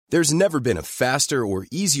There's never been a faster or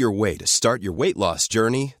easier way to start your weight loss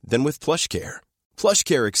journey than with PlushCare.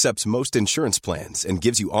 PlushCare accepts most insurance plans and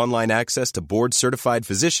gives you online access to board-certified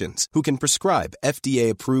physicians who can prescribe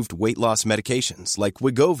FDA-approved weight loss medications like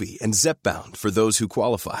Wegovy and Zepbound for those who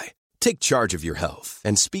qualify. Take charge of your health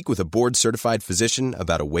and speak with a board-certified physician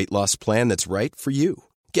about a weight loss plan that's right for you.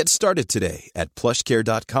 Get started today at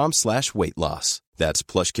plushcare.com/weight loss. That's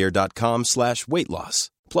plushcare.com/weight loss.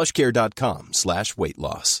 plushcare.com/weight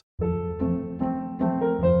loss.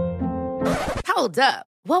 Hold up.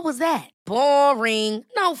 What was that? Boring.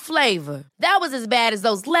 No flavor. That was as bad as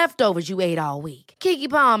those leftovers you ate all week. Keke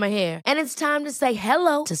Palmer here. And it's time to say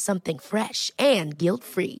hello to something fresh and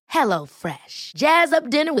guilt-free. Hello Fresh. Jazz up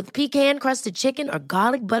dinner with pecan-crusted chicken or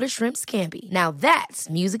garlic butter shrimp scampi. Now that's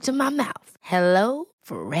music to my mouth. Hello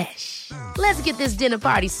Fresh. Let's get this dinner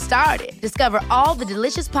party started. Discover all the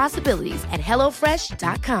delicious possibilities at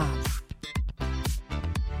hellofresh.com.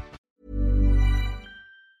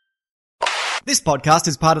 This podcast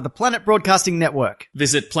is part of the Planet Broadcasting Network.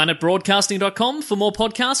 Visit planetbroadcasting.com for more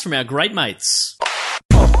podcasts from our great mates.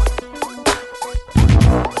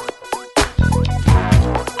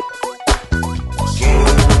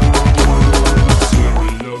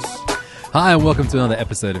 Hi, and welcome to another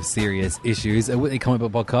episode of Serious Issues, a weekly comic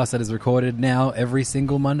book podcast that is recorded now every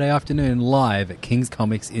single Monday afternoon live at King's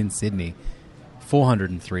Comics in Sydney,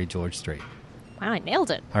 403 George Street. Wow, I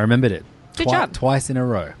nailed it. I remembered it. Good job. Twice in a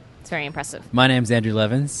row. It's very impressive. My name's Andrew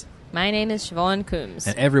Levins. My name is Siobhan Coombs.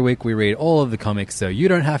 And every week we read all of the comics so you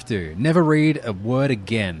don't have to. Never read a word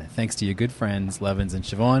again, thanks to your good friends Levins and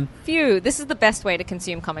Siobhan. Phew, this is the best way to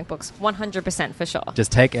consume comic books, 100% for sure. Just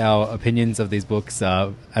take our opinions of these books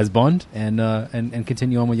as bond and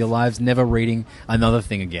continue on with your lives, never reading another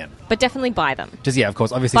thing again. But definitely buy them. Just, yeah, of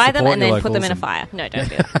course, obviously buy support them and your then put them locals in a fire. No, don't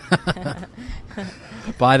do it.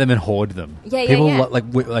 Buy them and hoard them. Yeah, People yeah.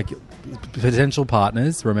 like potential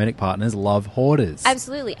partners, romantic partners, love hoarders.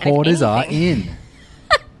 Absolutely. And Hoarders are in.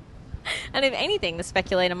 And if anything, the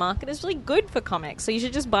speculator market is really good for comics, so you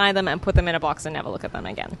should just buy them and put them in a box and never look at them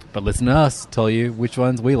again. But listen to us tell you which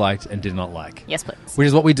ones we liked and did not like. Yes, please. Which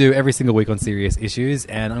is what we do every single week on Serious Issues,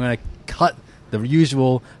 and I'm going to cut the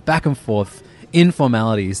usual back and forth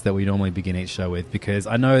informalities that we normally begin each show with, because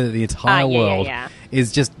I know that the entire world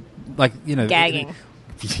is just like, you know... gagging.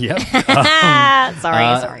 Yep.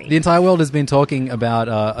 Sorry. The entire world has been talking about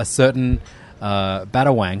a certain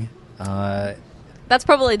Batawang. That's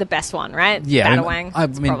probably the best one, right? Yeah, Batawang.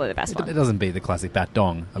 It's probably the best one. It doesn't beat the classic Bat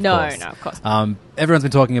Dong, of No, course. no, of course. Everyone's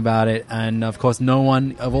been talking about it, and of course no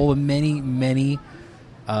one, of all the many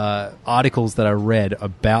articles that I read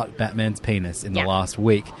about Batman's penis in the last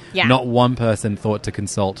week, not one person thought to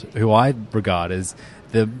consult who I regard as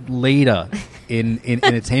the leader in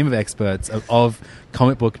a team of experts of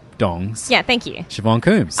comic book dongs. Yeah, thank you. Siobhan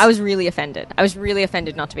Coombs. I was really offended.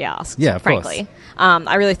 not to be asked. Yeah, of frankly.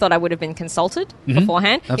 I really thought I would have been consulted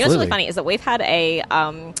beforehand. Absolutely. You know what's really funny is that we've had a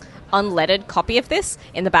unlettered copy of this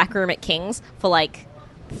in the back room at King's for like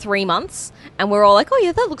 3 months, and we're all like, oh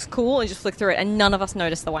yeah, that looks cool, and just flick through it, and none of us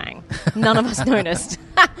noticed the wang. None of us noticed.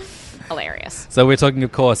 Hilarious. So we're talking,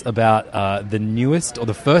 of course, about the newest, or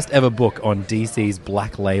the first ever book on DC's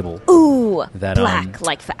Black Label. Ooh, Black,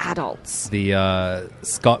 like for adults. The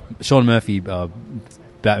Sean Murphy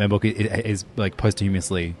Batman book is like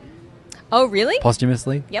posthumously. Oh, really?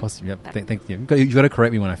 Posthumously? Yep. Thank you. You've got to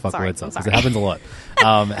correct me when I fuck words up, because it happens a lot.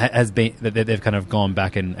 Has been that they've kind of gone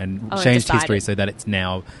back and changed history so that it's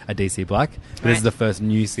now a DC Black. But this is the first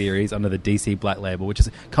new series under the DC Black label, which is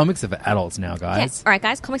comics are for adults now, guys. Yes. All right,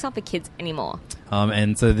 guys, comics aren't for kids anymore.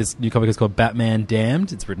 And so this new comic is called Batman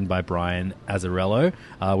Damned. It's written by Brian Azzarello,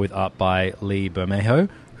 with art by Lee Bermejo,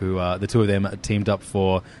 who the two of them teamed up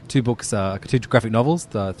for two graphic novels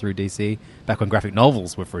through DC, back when graphic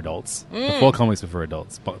novels were for adults, before comics were for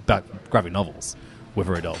adults, but graphic novels were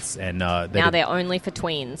for adults. And now they're only for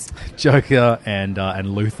tweens. Joker and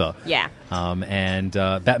Luther. Yeah. And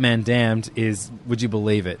Batman Damned is, would you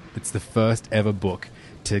believe it, it's the first ever book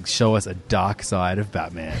to show us a dark side of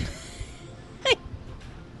Batman.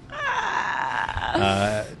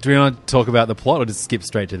 Do we want to talk about the plot or just skip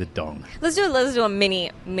straight to the dong? Let's do a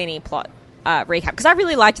mini plot recap, because I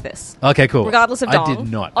really liked this. Okay, cool. Regardless of dong. I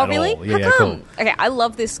did not. Oh, at really? all. Yeah, How come? cool. Okay, I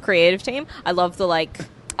love this creative team. I love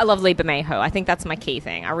I love Lee Bermejo. I think that's my key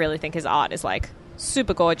thing. I really think his art is like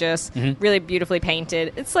super gorgeous, really beautifully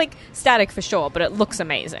painted. It's like static for sure, but it looks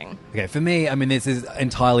amazing. Okay, for me, I mean, this is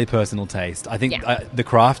entirely personal taste. I think the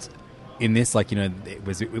craft in this, like, you know,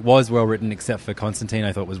 it was well written, except for Constantine.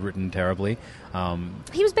 I thought was written terribly.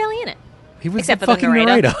 He was barely in it. He was Except the for the fucking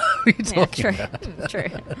narrator. What are you talking true. about? True.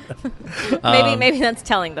 Maybe that's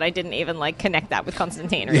telling that I didn't even like connect that with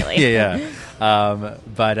Constantine. Really. Yeah.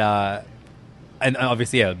 And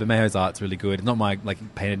obviously, yeah, the Mayhew's art's really good. It's not my like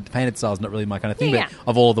painted style's not really my kind of thing. Yeah, but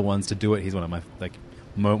of all the ones to do it, he's one of my like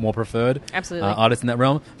more preferred Absolutely. artists in that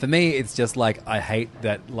realm. For me, it's just like I hate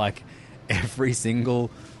that like every single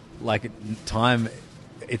like time.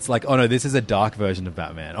 It's like, oh no, this is a dark version of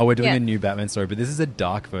Batman. Oh, we're doing a new Batman story, but this is a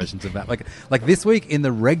dark version of Batman. Like this week in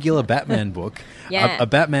the regular Batman book, a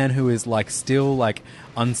Batman who is like still like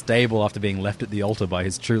unstable after being left at the altar by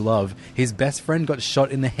his true love. His best friend got shot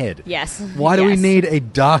in the head. Yes. Why do we Yes. need a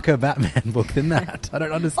darker Batman book than that? I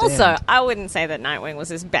don't understand. Also, I wouldn't say that Nightwing was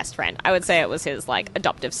his best friend. I would say it was his like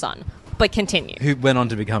adoptive son. But continue. Who went on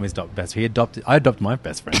to become his best friend. I adopted my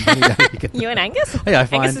best friend. You and Angus? Yeah, I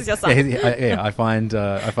find Angus is your son. I find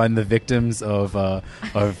the victims of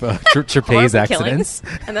trapeze Horrible accidents. killings,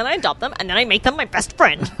 and then I adopt them, and then I make them my best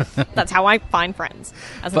friend. That's how I find friends.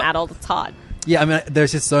 As an adult, it's hard. Yeah, I mean,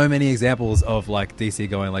 there's just so many examples of like DC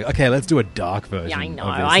going like, okay, let's do a dark version. Yeah, I know.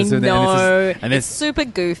 Of this. I know. And it's super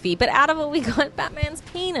goofy, but out of it, we got Batman's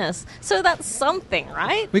penis. So that's something,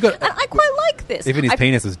 right? We got, and I quite like this. Even his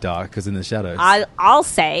penis was dark because in the shadows. I'll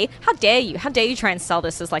say, how dare you? How dare you try and sell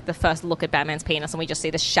this as like the first look at Batman's penis, and we just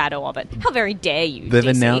see the shadow of it? How very dare you? They've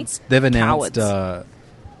DC? announced Cowards.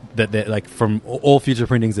 that they're like from all future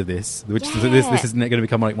printings of this, which this is going to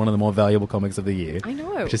become like one of the more valuable comics of the year. I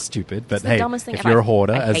know, which is stupid. But it's the hey, dumbest thing if ever. you're a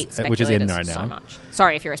hoarder, I hate which is in speculators right now, so much.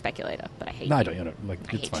 Sorry if you're a speculator, but I hate. No, you. I don't. You know, like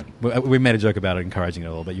I it's hate fine. We made a joke about it, encouraging it a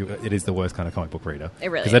little, but it is the worst kind of comic book reader. It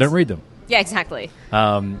really because they is. don't read them. Yeah, exactly.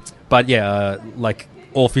 But yeah, like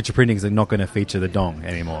all future printings are not going to feature the dong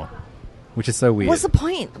anymore, which is so weird. What's the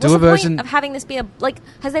point? What's the point of having this be a like?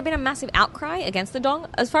 Has there been a massive outcry against the dong?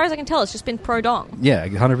 As far as I can tell, it's just been pro dong. Yeah,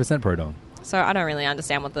 100% pro dong. So I don't really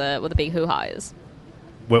understand what the big hoo ha is.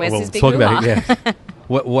 Well, Where's his big talk about hoo-ha? it. Yeah.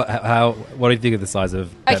 What do you think of the size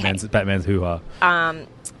of Batman's hoo ha?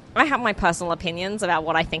 I have my personal opinions about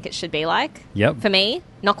what I think it should be like. Yep. For me,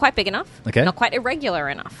 not quite big enough. Okay. Not quite irregular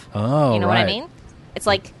enough. Oh, you know what I right. mean? It's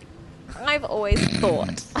like I've always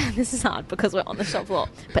thought. This is hard because we're on the shop floor,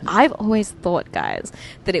 but I've always thought, guys,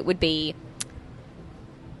 that it would be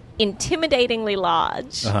intimidatingly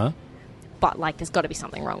large. But, like, there's got to be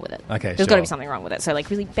something wrong with it. Okay, There's got to be something wrong with it. So, like,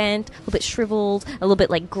 really bent, a little bit shriveled, a little bit,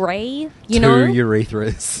 like, grey, you know? Two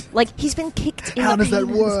urethras. Like, he's been kicked in How the does that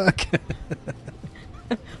penis.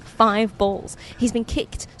 work? 5 balls. He's been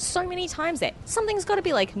kicked so many times there. Something's got to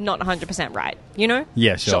be, like, not 100% right, you know?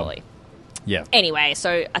 Yeah, sure. Surely. Yeah. Anyway,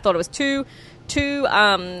 so I thought it was too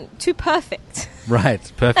perfect.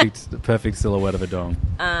 Right. Perfect silhouette of a dong.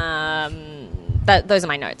 Those are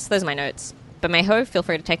my notes. But Mayho, feel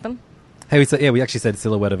free to take them. Hey, we actually said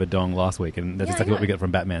silhouette of a dong last week, and that's exactly what we get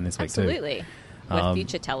from Batman this week too. Absolutely. We're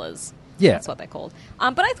future tellers. Yeah. That's what they're called.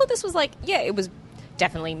 But I thought this was like, it was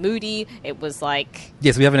definitely moody. It was like...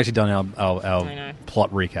 Yes, we haven't actually done our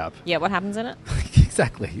plot recap. Yeah, what happens in it?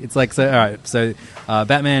 Exactly. It's like, so, all right, so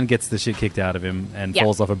Batman gets the shit kicked out of him and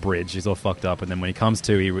falls off a bridge. He's all fucked up, and then when he comes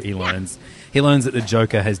to, he learns that the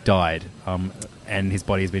Joker has died, and his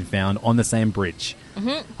body has been found on the same bridge.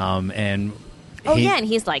 Mm-hmm. And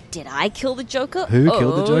he's like, did I kill the Joker? Who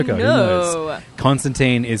killed the Joker? No. Who knows?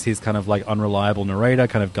 Constantine is his kind of like unreliable narrator,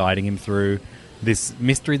 kind of guiding him through this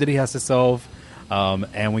mystery that he has to solve.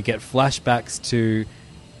 And we get flashbacks to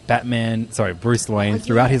Bruce Wayne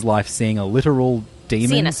throughout his life seeing a literal demon.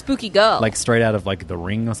 Seeing a spooky girl. Like straight out of like The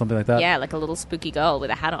Ring or something like that. Yeah, like a little spooky girl with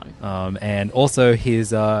a hat on. And also his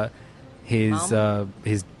dad,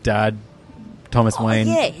 Thomas Wayne.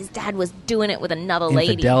 Yeah, his dad was doing it with another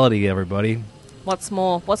lady. Infidelity, everybody. What's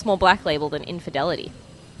more black label than infidelity?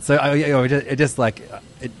 So it just like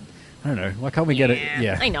I don't know. Why can't we get it?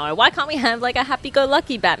 Yeah, I know. Why can't we have like a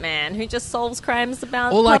happy-go-lucky Batman who just solves crimes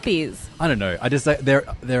about like, puppies? I don't know. I just there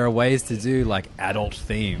are ways to do like adult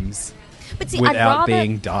themes, but see, without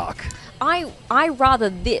being dark. I rather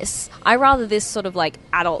this sort of like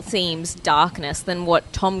adult themes darkness than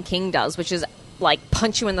what Tom King does, which is like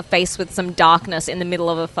punch you in the face with some darkness in the middle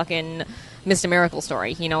of a fucking Mr. Miracle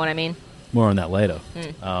story. You know what I mean? More on that later.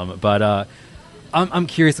 But I'm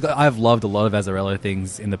curious. I've loved a lot of Azzarello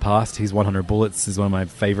things in the past. His 100 Bullets is one of my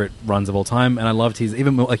favorite runs of all time, and I loved his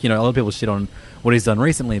even more, like, you know, a lot of people shit on what he's done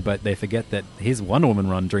recently, but they forget that his Wonder Woman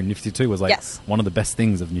run during New 52 was like one of the best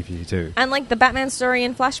things of New 52. And like the Batman story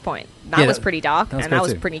in Flashpoint, that was pretty dark, that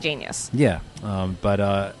was pretty genius. Yeah,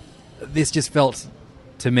 but this just felt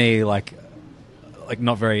to me like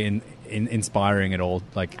not very inspiring at all.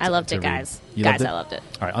 Like I loved it, guys. I loved it.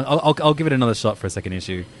 All right, I'll give it another shot for a second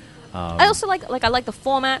issue. I also like the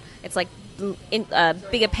format. It's like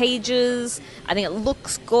bigger pages. I think it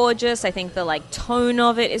looks gorgeous. I think the like tone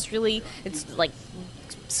of it is really, it's like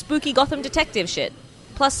spooky Gotham detective shit.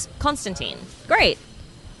 Plus Constantine. Great.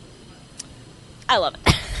 I love it.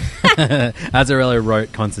 Azzarello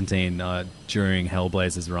wrote Constantine during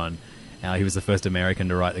Hellblaze's run. He was the first American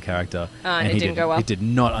to write the character. And it didn't go well. He did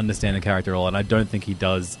not understand the character at all, and I don't think he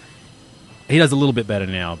does. He does a little bit better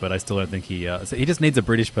now, but I still don't think he... so he just needs a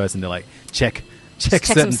British person to like check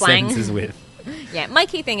certain sentences with. Yeah, my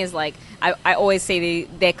key thing is like, I always see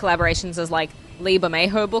their collaborations as like Lee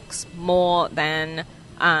Bermejo books more than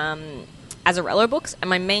Azzarello books, and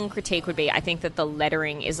my main critique would be I think that the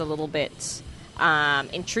lettering is a little bit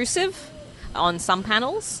intrusive on some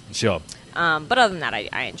panels. Sure. But other than that,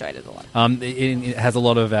 I enjoyed it a lot. It has a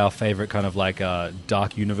lot of our favorite kind of like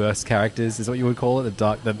dark universe characters, is what you would call it,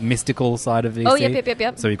 the mystical side of DC. Oh,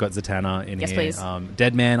 yep. So we've got Zatanna in yes, here. Please.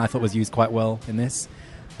 Deadman, I thought was used quite well in this.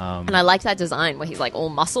 And I liked that design where he's like all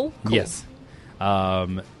muscle. Cool. Yes.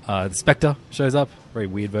 The Spectre shows up. Very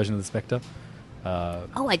weird version of the Spectre.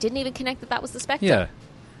 I didn't even connect that was the Spectre. Yeah.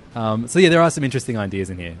 So yeah, there are some interesting ideas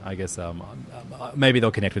in here. I guess maybe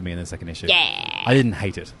they'll connect with me in the second issue. Yeah. I didn't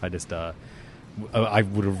hate it. I just I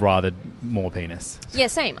would have rathered more penis. Yeah,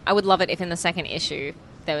 same. I would love it if in the second issue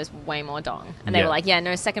there was way more dong, and they were like, "Yeah,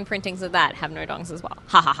 no second printings of that have no dongs as well."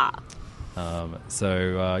 Ha ha ha.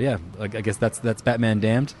 Yeah, I guess that's Batman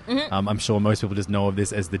Damned. Mm-hmm. I'm sure most people just know of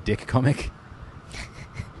this as the Dick comic,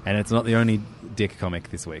 and it's not the only Dick comic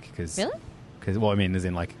this week. Really? Because, well, I mean, as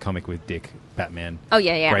in like a comic with Dick, Batman. Oh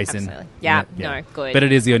yeah, Grayson. Absolutely. Yeah, no, good. But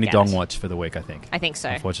it is the only dong watch for the week, I think. I think so.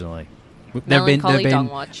 Unfortunately, Melancholy dong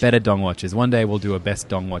watch. better dong watches. One day we'll do a best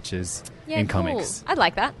dong watches in cool. comics. I'd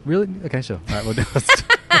like that. Really? Okay, sure. All right, we'll do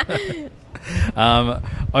it.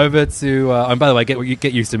 Over to and by the way,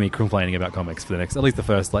 get used to me complaining about comics for the next, at least the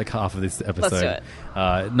first like half of this episode. Let's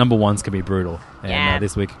do it. Number ones can be brutal, and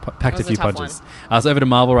this week packed a few punches. So over to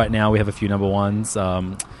Marvel right now, we have a few number ones,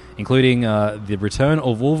 including the return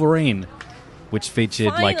of Wolverine, which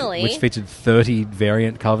featured 30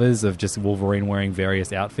 variant covers of just Wolverine wearing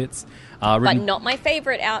various outfits. But not my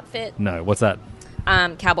favorite outfit. No, what's that?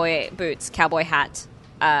 Cowboy boots, cowboy hat,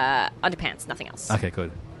 underpants, nothing else. Okay,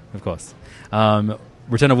 good. Of course.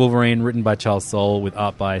 Return of Wolverine, written by Charles Soule, with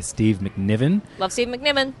art by Steve McNiven. Love Steve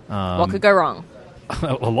McNiven. What could go wrong?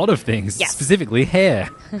 A lot of things. Yes. Specifically hair.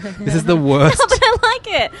 This is the worst. No, but I like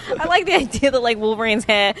it. I like the idea that like Wolverine's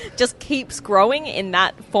hair just keeps growing in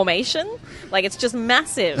that formation. Like it's just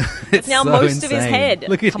massive. It's now so most insane. of his head.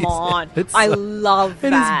 Look at Come his on. head. I love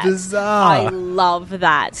that. It is bizarre. I love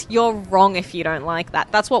that. You're wrong if you don't like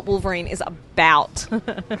that. That's what Wolverine is about.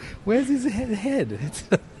 Where's his head?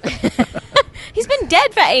 He's been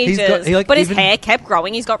dead for ages, but his even hair kept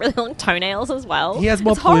growing. He's got really long toenails as well. He has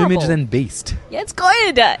more It's horrible. plumage than Beast. Yeah, it's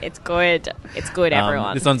good. It's good. It's good,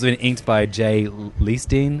 everyone. This one's been inked by Jay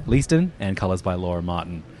Leaston and colours by Laura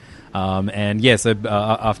Martin. For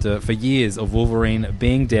years of Wolverine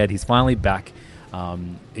being dead, he's finally back.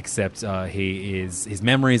 Except his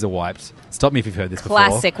memories are wiped. Stop me if you've heard this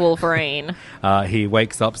Classic Wolverine. He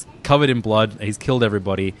wakes up covered in blood. He's killed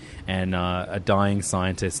everybody, and a dying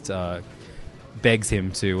scientist begs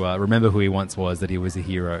him to remember who he once was, that he was a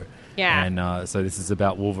hero. Yeah. And so this is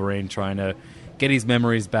about Wolverine trying to get his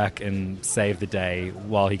memories back and save the day,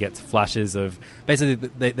 while he gets flashes of... Basically,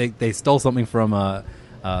 they stole something from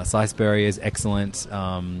Cy Spurrier's excellent...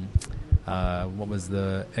 what was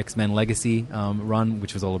the X-Men Legacy run,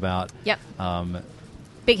 which was all about... Yep.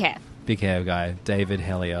 Big hair guy, David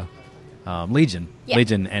Hellier. Legion. Yeah.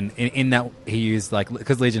 Legion, and in that he used, like,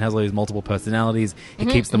 because Legion has all these multiple personalities, he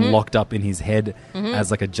keeps them locked up in his head as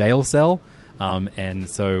like a jail cell. And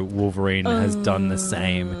so Wolverine has done the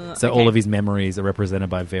same. So all of his memories are represented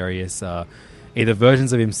by various either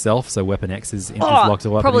versions of himself. So Weapon X is locked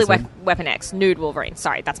up. Probably Weapon X, Nude Wolverine.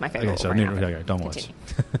 Sorry, that's my favorite. Okay, sure. Wolverine. Don't watch.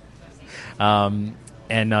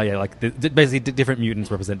 Basically different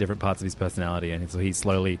mutants represent different parts of his personality, and so he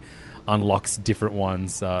slowly unlocks different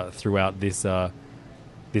ones throughout this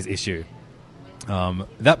issue.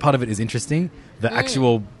 That part of it is interesting. The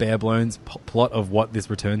actual bare-bones plot of what this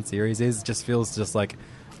Return series is just feels just like...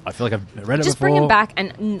 I feel like I've read it before. Just bring him back,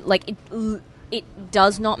 and like it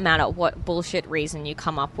does not matter what bullshit reason you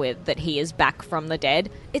come up with that he is back from the dead.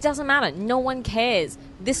 It doesn't matter. No one cares.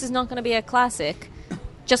 This is not going to be a classic.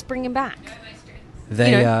 Just bring him back.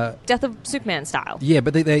 Death of Superman style. Yeah,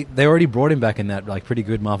 but they already brought him back in that like pretty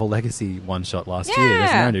good Marvel Legacy one shot last year.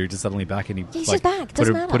 There's no dude just suddenly back, and he's just back.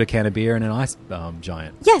 Doesn't matter. Put a can of beer in an ice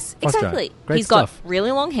giant. Yes, Frost exactly. giant. Great He's stuff. got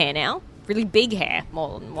really long hair now. really big hair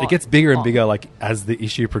more than what. It gets bigger and long. bigger, like, as the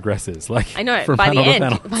issue progresses. Like, I know, from by the panel to end,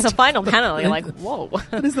 panel. by the final panel, you're like, whoa.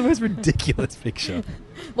 That is the most ridiculous picture.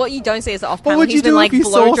 What you don't see is the off What panel. would you He's been do like if you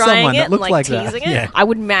saw blow drying someone it that and looked like like that? teasing it. Yeah. I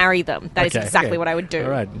would marry them. That is Okay, exactly okay. what I would do. All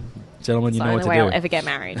right. Gentlemen, It's you the know only what way to I'll do. ever get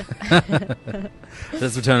married.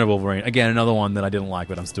 That's Return of Wolverine. Again, another one that I didn't like,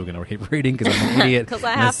 but I'm still going to keep reading because I'm an idiot 'Cause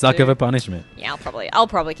I and a have sucker to. for punishment. Yeah, I'll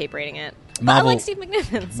probably keep reading it. But I Marvel- like Steve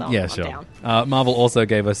McNiven, so Yeah, I'm sure. down. Marvel also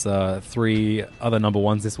gave us 3 other number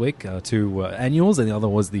ones this week, 2 annuals, and the other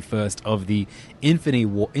was the first of the Infinity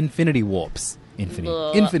Warps.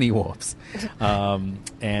 Infinity Warps.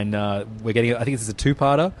 And we're getting, I think this is a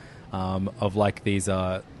 2-parter of like these,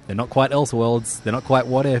 they're not quite Elseworlds, they're not quite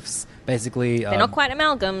What Ifs. Basically, They're not quite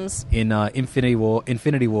amalgams. in Infinity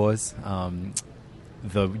Wars,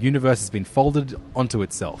 the universe has been folded onto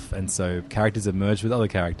itself, and so characters have merged with other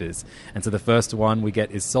characters. And so the first one we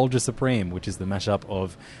get is Soldier Supreme, which is the mashup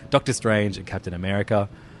of Doctor Strange and Captain America.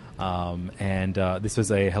 And this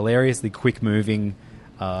was a hilariously quick-moving,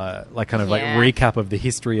 like recap of the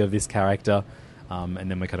history of this character. And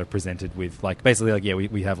then we're kind of presented with like basically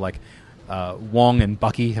like we have like Wong and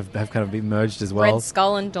Bucky have kind of been merged as well. Red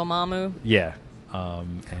Skull and Dormammu. Yeah.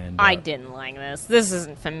 And I didn't like this. This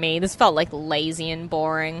isn't for me. This felt like lazy and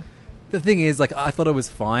boring. The thing is, like, I thought it was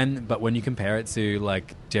fine, but when you compare it to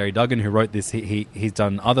like Jerry Duggan, who wrote this, he's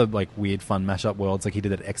done other like weird, fun mashup worlds. Like he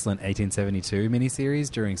did that excellent 1872 miniseries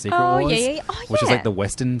during Secret Wars, which is like the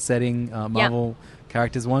Western setting Marvel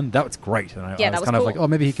characters one. That was great, and I was that was kind of cool. like, oh,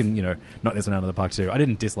 maybe he can knock this one out of the park too. I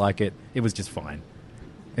didn't dislike it; it was just fine.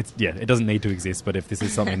 It doesn't need to exist, but if this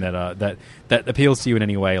is something that appeals to you in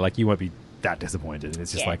any way, like you won't be that disappointed.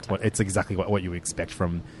 It's just it's exactly what you would expect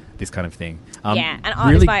from this kind of thing. And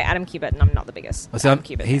art is by Adam Kubert, and I'm not the biggest Adam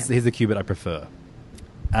Kubert he's fan. the Kubert I prefer.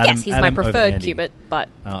 He's my Adam over preferred Andy. Kubert, but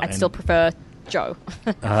I'd still prefer Joe.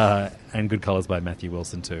 And Good Colours by Matthew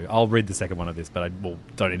Wilson too. I'll read the second one of this, but you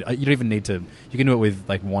don't even need to. You can do it with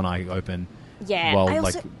like one eye open. Yeah, while I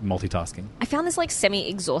also- like multitasking. I found this like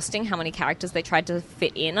semi-exhausting how many characters they tried to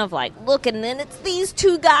fit in of like, look, and then it's these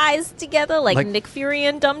 2 guys together, like Nick Fury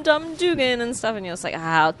and Dum Dum Dugan and stuff, and you're just like,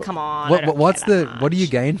 come on. What do you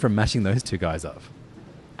gain from mashing those 2 guys up?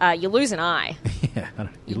 You lose an eye, Yeah,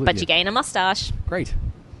 but you gain a mustache. Great.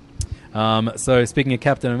 So speaking of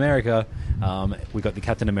Captain America, we got the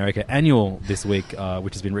Captain America annual this week,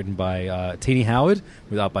 which has been written by Teenie Howard,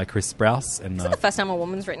 with art by Chris Sprouse, and Is it the first time a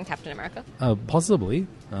woman's written Captain America? possibly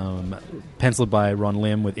penciled by Ron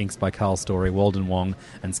Lim, with inks by Carl Story, Walden Wong,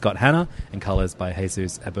 and Scott Hanna, and colors by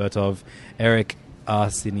Jesus Abertov, Eric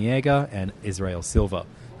Arciniega, and Israel Silva.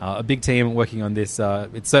 A big team working on this.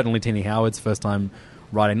 It's certainly Teenie Howard's first time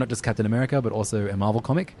writing not just Captain America, but also a Marvel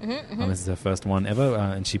comic. This is her first one ever,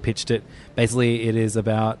 and she pitched it. Basically, it is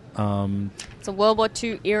about... It's a World War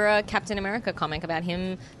II era Captain America comic about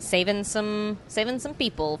him saving some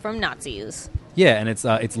people from Nazis. Yeah, and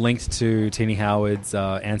it's linked to Teenie Howard's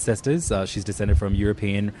ancestors. She's descended from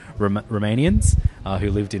European Romanians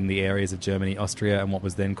who lived in the areas of Germany, Austria, and what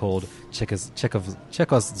was then called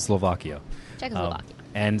Czechoslovakia.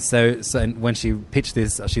 And so and when she pitched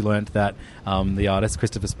this, she learned that the artist,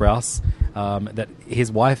 Christopher Sprouse, that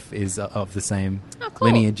his wife is of the same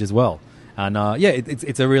lineage as well. And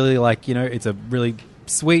it's a really it's a really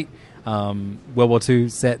sweet World War II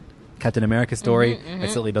set Captain America story. It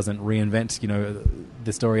certainly doesn't reinvent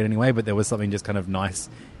the story in any way, but there was something just kind of nice.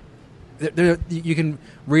 You can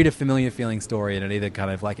read a familiar feeling story, and it either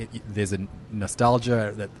kind of like there's a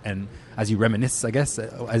nostalgia and as you reminisce, I guess,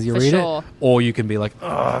 as you read it, or you can be like, oh,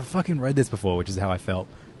 I've fucking read this before, which is how I felt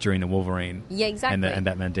during the Wolverine, and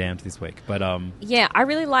that Man Damned this week. But I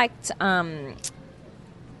really liked. I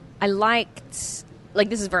liked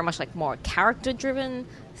this is very much like more character driven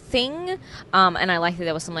thing, and I like that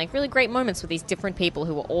there were some like really great moments with these different people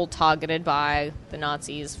who were all targeted by the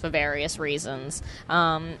Nazis for various reasons,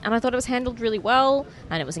 and I thought it was handled really well,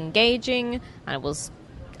 and it was engaging, and it was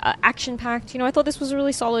action packed. I thought this was a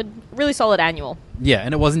really solid annual. Yeah,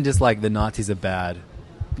 and it wasn't just like the Nazis are bad,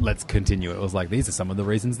 let's continue. It was like, these are some of the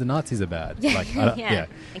reasons the Nazis are bad. Yeah.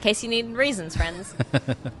 In case you need reasons, friends.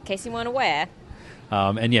 In case you weren't aware.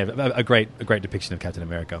 And a great depiction of Captain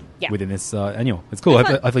America within this annual. It's cool.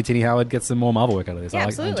 Hopefully Teenie Howard gets some more Marvel work out of this. Yeah, I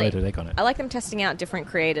absolutely. enjoyed her take on it. I like them testing out different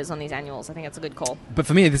creators on these annuals. I think that's a good call. But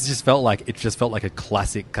for me, this just felt like a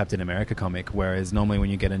classic Captain America comic. Whereas normally when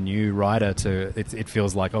you get a new writer it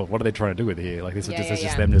feels like, oh, what are they trying to do with it here? Like this was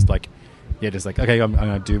just them just like okay, I'm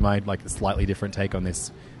going to do my like slightly different take on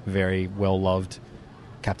this very well loved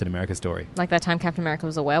Captain America story. Like that time Captain America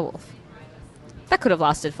was a werewolf. That could have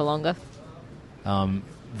lasted for longer.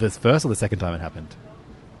 The first or the second time it happened?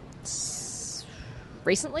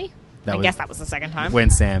 Recently? guess that was the second time. when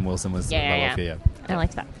Sam Wilson was Yeah. here. I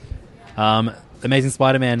liked that. Amazing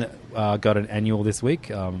Spider-Man got an annual this week,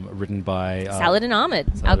 written by Saladin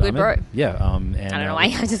Ahmed, our good bro. Yeah, and I don't know why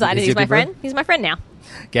I decided he's my friend. He's my friend now.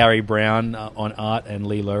 Gary Brown on art and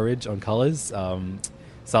Lee Lowridge on colours.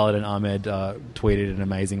 Saladin Ahmed tweeted an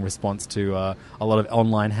amazing response to a lot of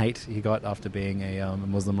online hate he got after being a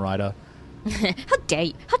Muslim writer. How dare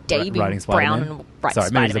you be writing brown Spider-Man. and write Sorry,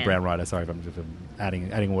 maybe he's a Spider-Man. brown writer. Sorry if I'm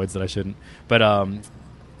adding words that I shouldn't. But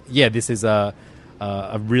this is a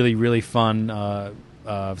really, really fun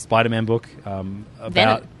Spider-Man book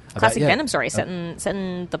about Classic Venom story set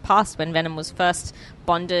in the past when Venom was first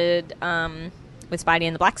bonded with Spidey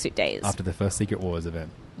in the Black Suit days. after the first Secret Wars event.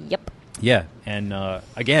 Yep. Yeah, and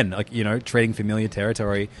again, treading familiar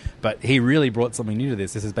territory, but he really brought something new to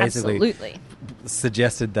this. This is basically Absolutely.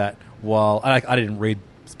 suggested that while I didn't read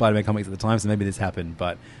Spider-Man comics at the time, so maybe this happened,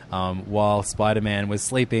 but while Spider-Man was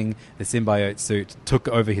sleeping, the symbiote suit took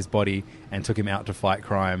over his body and took him out to fight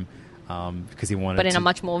crime because he wanted. But in to, a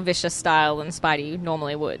much more vicious style than Spidey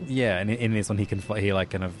normally would. yeah, and in this one he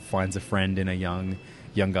kind of finds a friend in a young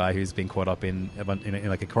guy who's been caught up in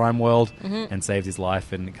like a crime world and saves his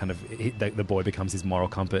life, and kind of the boy becomes his moral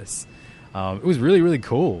compass. It was really, really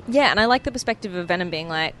cool. Yeah, and I like the perspective of Venom being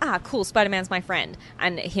like, cool, Spider-Man's my friend.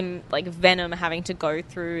 And him, like, Venom having to go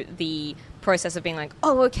through the process of being like,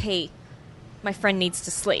 oh, okay, my friend needs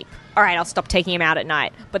to sleep. All right, I'll stop taking him out at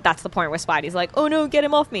night. But that's the point where Spidey's like, oh, no, get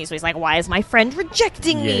him off me. So he's like, why is my friend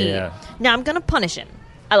rejecting me? Yeah. Now I'm going to punish him.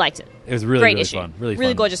 I liked it. It was really, Great really issue. fun. Really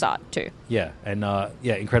Really fun. gorgeous art, too. Yeah, and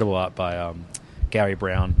incredible art by Gary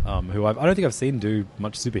Brown, who I don't think I've seen do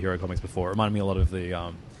much superhero comics before. It reminded me a lot of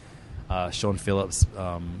the Sean Phillips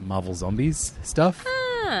Marvel Zombies stuff.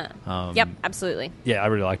 Yep, absolutely. Yeah, I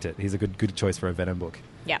really liked it. He's a good choice for a Venom book.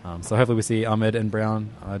 Yeah. So hopefully we see Ahmed and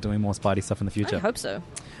Brown doing more Spidey stuff in the future. I hope so.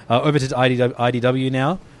 Over to IDW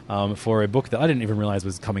now for a book that I didn't even realize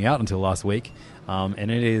was coming out until last week, and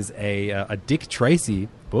it is a Dick Tracy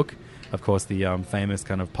book. Of course, the famous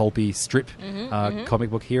kind of pulpy strip comic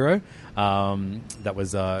book hero that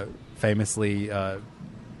was famously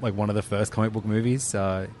like one of the first comic book movies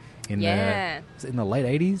in the late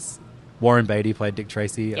 80s. Warren Beatty played Dick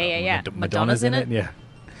Tracy. Yeah. Madonna's in it. Yeah.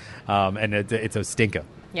 And it's a stinker.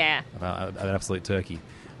 Yeah. An absolute turkey.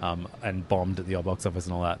 And bombed at the old box office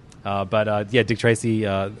and all that. But Dick Tracy,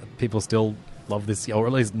 people still love this, or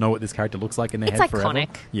at least know what this character looks like in their It's head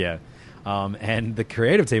iconic. forever. Yeah. And the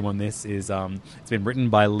creative team on this is it's been written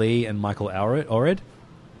by Lee and Michael Allred.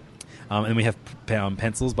 And we have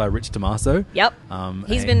pencils by Rich Tommaso. Yep.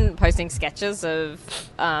 He's been posting sketches of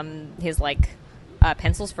his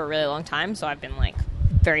pencils for a really long time, so I've been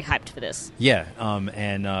very hyped for this. Yeah,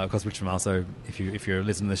 and of course Rich Tommaso, if you're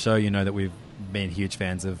listening to the show, you know that we've been huge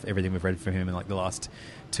fans of everything we've read from him in the last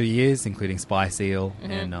 2 years, including Spy Seal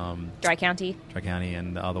and Dry County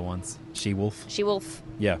and the other ones. She-Wolf. She-Wolf.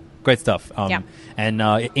 Yeah, great stuff. Yeah. And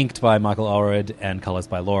inked by Michael Allred and colours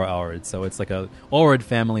by Laura Allred. So it's like a Allred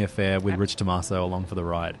family affair with Rich Tommaso along for the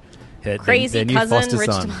ride. Crazy their new cousin foster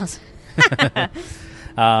Rich son.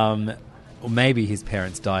 Tommaso. Or maybe his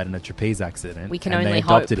parents died in a trapeze accident. We can and only they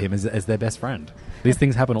adopted him as their best friend. These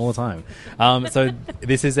things happen all the time. So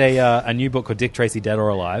this is a new book called Dick Tracy, Dead or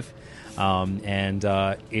Alive. And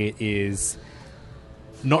it is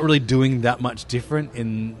not really doing that much different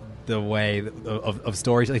in the way of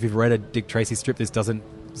story. If you've read a Dick Tracy strip, this doesn't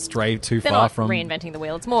stray too They're far not from reinventing the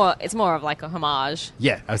wheel. It's more of like a homage.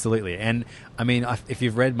 Yeah, absolutely. And I mean, if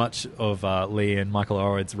you've read much of Lee and Michael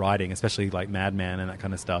Allred's writing, especially like Madman and that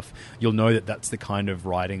kind of stuff, you'll know that that's the kind of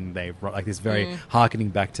writing they write, like this very harkening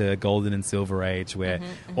back to Golden and Silver Age, where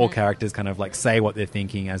all characters kind of like say what they're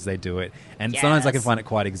thinking as they do it. And sometimes I can find it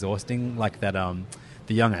quite exhausting, like that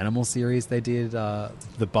the Young Animal series they did, The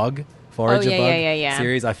Bug. Forager Bug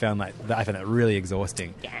series, I found that really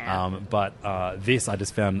exhausting. Yeah. But this I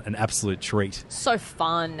just found an absolute treat. So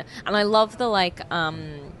fun, and I love the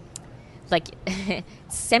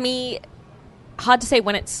semi. Hard to say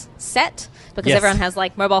when it's set because everyone has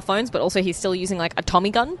mobile phones, but also he's still using a Tommy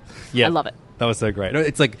gun. Yeah, I love it. That was so great.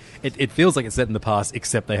 It's like it feels like it's set in the past,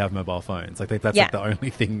 except they have mobile phones. That's the only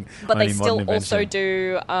thing. But only they still modern invention. also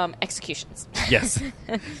do executions. Yes,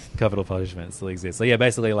 capital punishment still exists. So yeah,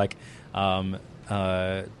 basically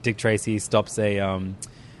Dick Tracy stops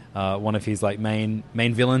one of his main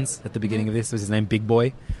villains at the beginning of this. Was his name Big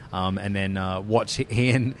Boy, and then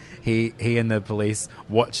he and the police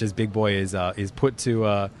watch as Big Boy is put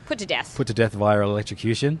to death via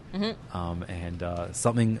electrocution, and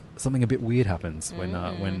something a bit weird happens when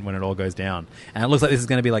it all goes down. And it looks like this is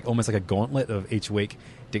going to be almost like a gauntlet of each week.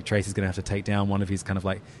 Dick Tracy's going to have to take down one of his kind of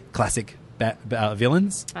classic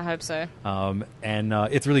villains. I hope so. And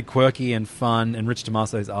it's really quirky and fun, and Rich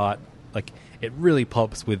Tomaso's art, like, it really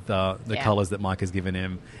pops with the colours that Mike has given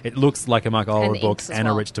him. It looks like a Mike Allred book and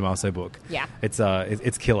a Rich Tomaso book. Yeah.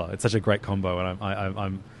 It's killer. It's such a great combo,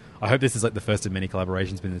 and I hope this is like the first of many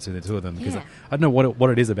collaborations between the two of them, because I don't know what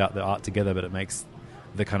it is about the art together, but it makes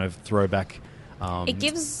the kind of throwback it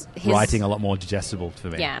gives his writing a lot more digestible for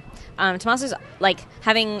me. Yeah. Tomaso's, like,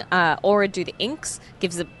 having Allred do the inks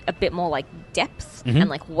gives a bit more, like, depth and,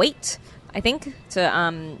 like, weight, I think,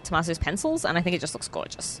 to Tomaso's pencils, and I think it just looks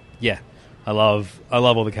gorgeous. Yeah. I love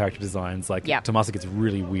all the character designs. Like, Tommaso gets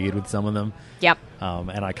really weird with some of them. Yep.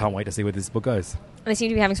 And I can't wait to see where this book goes. And they seem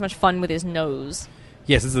to be having so much fun with his nose.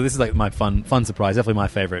 Yes, this is like my fun surprise. Definitely my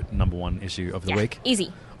favourite #1 issue of the week.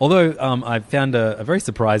 Easy. Although I found a very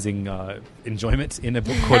surprising enjoyment in a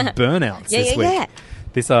book called Burnouts this week. Yeah.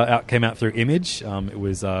 This came out through Image. It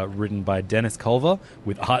was written by Dennis Culver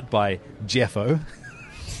with art by Jeffo.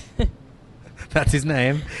 That's his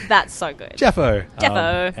name. That's so good. Jeffo.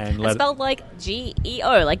 Jeffo. And spelled like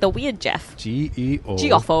G-E-O, like the weird Jeff. G-E-O.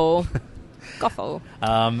 Goffo. Goffo.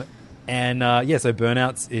 So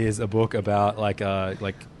Burnouts is a book about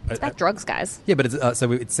it's about drugs, guys. Yeah, but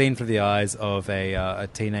it's seen through the eyes of a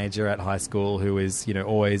teenager at high school who is,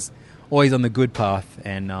 always on the good path,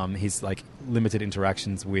 and he's like limited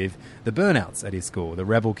interactions with the burnouts at his school, the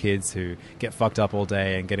rebel kids who get fucked up all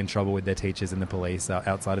day and get in trouble with their teachers and the police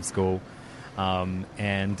outside of school.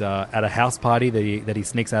 And at a house party that he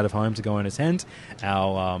sneaks out of home to go and attend,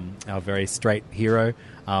 our very straight hero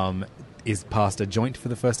is passed a joint for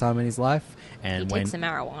the first time in his life. And he takes some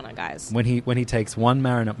marijuana, guys. When he takes one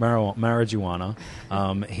marijuana,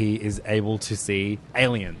 he is able to see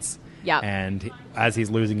aliens. Yeah. And as he's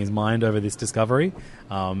losing his mind over this discovery,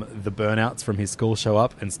 the burnouts from his school show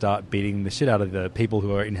up and start beating the shit out of the people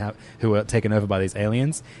who are taken over by these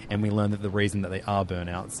aliens. And we learn that the reason that they are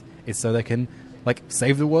burnouts is so they can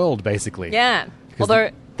save the world, basically. Yeah.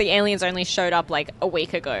 Although the aliens only showed up like a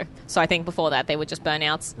week ago, so I think before that they were just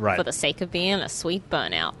burnouts for the sake of being a sweet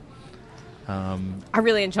burnout. I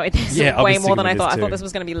really enjoyed this way more than I thought. I thought this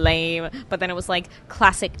was going to be lame, but then it was like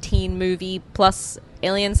classic teen movie plus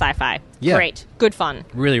alien sci-fi. Yeah. Great. Good fun.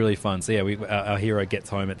 Really, really fun. So yeah, our hero gets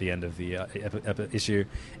home at the end of the issue,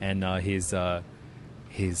 and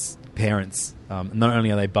his parents, not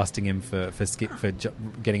only are they busting him for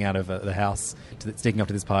getting out of the house, sneaking up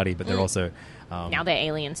to this party, but they're also... now they're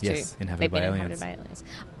aliens too. Yes, inhabited by aliens.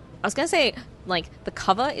 I was going to say, the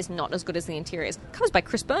cover is not as good as the interior. The cover's by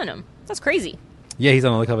Chris Burnham. That's crazy. Yeah, he's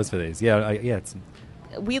on all the covers for these. Yeah, it's...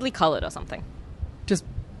 weirdly coloured or something. Just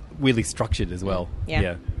weirdly structured as well.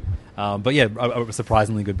 Yeah. But yeah, a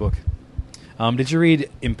surprisingly good book. Did you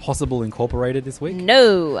read Impossible Incorporated this week?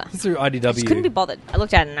 No. It's through IDW. I just couldn't be bothered. I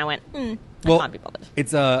looked at it and I went, I can't be bothered.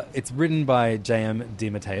 It's written by J.M.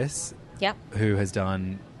 DeMatteis. Yep. Who has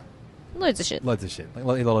done... Loads of shit. Like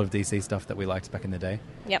a lot of DC stuff that we liked back in the day.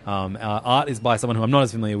 Yep. Art is by someone who I'm not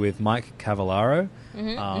as familiar with, Mike Cavallaro.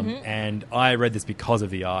 And I read this because of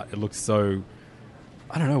the art. It looks so...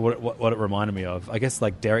 I don't know what it reminded me of. I guess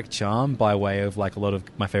like Derek Charm by way of like a lot of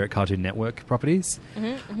my favorite Cartoon Network properties.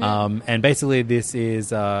 And basically this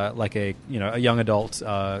is like a young adult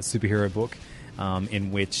superhero book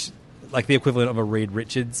in which like the equivalent of a Reed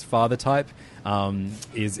Richards father type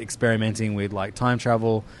is experimenting with like time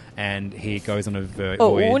travel, and he goes on a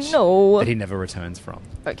voyage that he never returns from.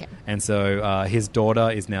 Okay. And so his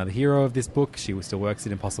daughter is now the hero of this book. She still works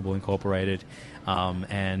at Impossible Incorporated.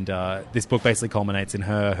 And this book basically culminates in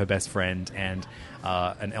her best friend, and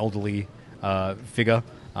an elderly figure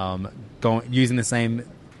using the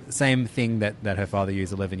same thing that her father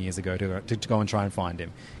used 11 years ago to go and try and find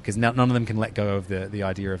him, because none of them can let go of the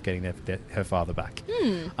idea of getting her father back.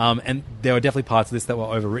 And there are definitely parts of this that were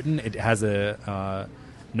overwritten. It has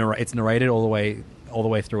it's narrated all the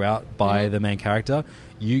way throughout by the main character.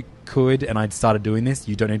 You could, and I started doing this,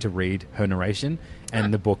 you don't need to read her narration,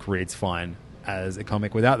 and the book reads fine as a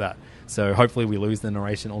comic without that. So hopefully we lose the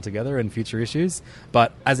narration altogether in future issues.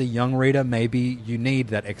 But as a young reader, maybe you need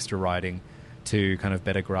that extra writing to kind of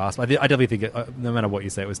better grasp. I definitely think no matter what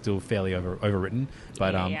you say, it was still fairly overwritten.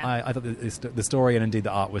 But I thought the story and indeed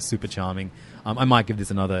the art was super charming. I might give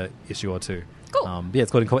this another issue or two. Cool.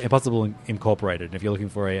 It's called Impossible Incorporated. And if you're looking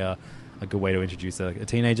for a good way to introduce a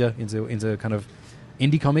teenager into kind of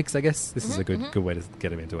indie comics, I guess this is a good way to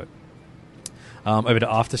get him into it. Over to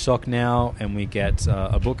Aftershock now, and we get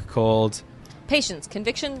a book called... Patience,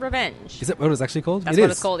 Conviction, Revenge. Is that what it's actually called? That's what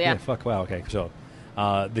it's called, yeah. Fuck, wow, okay, sure.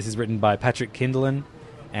 This is written by Patrick Kindlin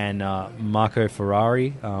and Marco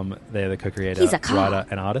Ferrari. They're the co-creator, He's a car. writer,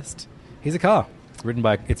 and artist. He's a car.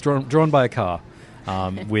 It's drawn by a car.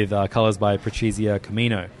 with colours by Precisia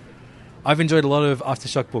Camino. I've enjoyed a lot of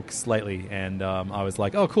Aftershock books lately, and I was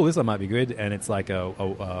like, oh, cool, this one might be good. And it's like a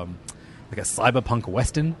cyberpunk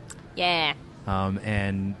western. Yeah.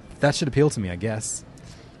 And that should appeal to me, I guess.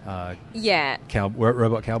 Yeah.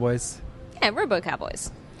 Robot cowboys? Yeah, Robo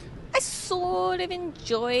Cowboys. I sort of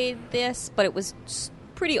enjoyed this, but it was just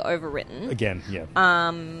pretty overwritten. Again, yeah.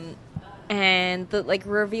 And the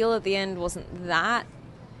reveal at the end wasn't that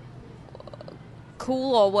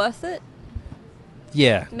cool or worth it.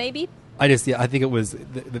 Yeah. Maybe. I think it was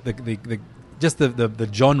the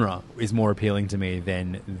genre is more appealing to me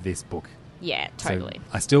than this book. Yeah, totally. So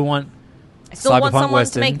I still want someone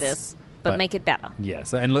Westerns, to make this, but make it better. Yeah.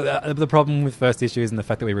 So and the problem with first issues and the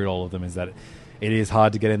fact that we read all of them is that it is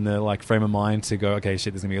hard to get in the frame of mind to go, okay,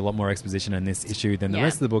 shit, there's gonna be a lot more exposition in this issue than the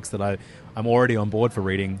rest of the books that I'm already on board for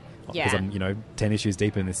reading because I'm 10 issues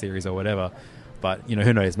deep in this series or whatever. But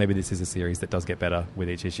who knows? Maybe this is a series that does get better with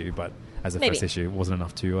each issue. But as a first issue, it wasn't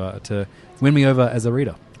enough to win me over as a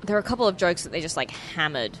reader. There were a couple of jokes that they just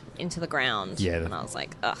hammered into the ground. Yeah, and I was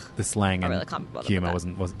like, ugh. The slang and humour I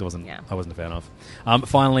wasn't a fan of.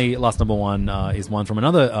 Finally, last number one is one from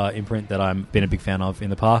another imprint that I've been a big fan of in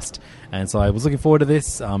the past, and so I was looking forward to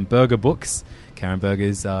this. Berger Books, Karen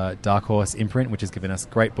Berger's Dark Horse imprint, which has given us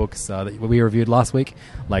great books that we reviewed last week,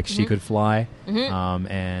 like She Could Fly,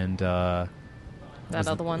 and. That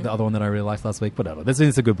other one. The other one that I really liked last week. Whatever.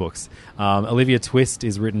 These are good books. Olivia Twist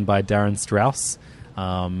is written by Darren Strauss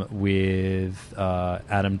with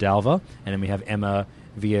Adam Dalver. And then we have Emma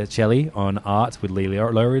Viacelli on art with Lee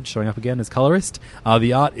Lowridge showing up again as colorist.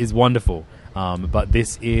 The art is wonderful. But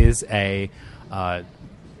this is a...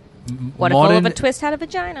 what if Oliver Twist had a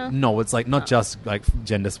vagina? No, it's not just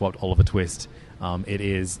gender-swapped Oliver Twist. It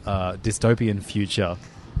is dystopian future...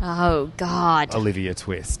 Oh, God. Olivia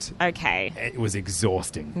Twist. Okay. It was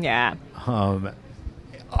exhausting. Yeah.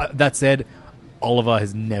 That said, Oliver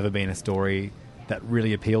has never been a story that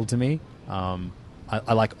really appealed to me.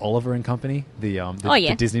 I like Oliver and Company,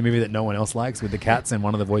 the Disney movie that no one else likes with the cats, and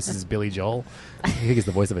one of the voices is Billy Joel. I think he's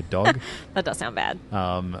the voice of a dog. That does sound bad. It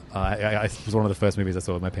was one of the first movies I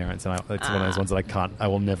saw with my parents, and it's one of those ones that I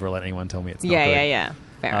will never let anyone tell me it's not good. Yeah.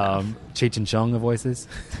 Fair enough. Cheech and Chong, the voices.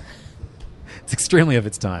 It's extremely of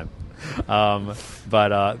its time.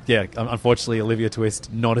 Unfortunately, Olivia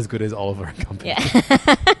Twist, not as good as Oliver and Company.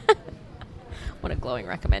 Yeah. What a glowing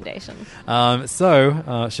recommendation.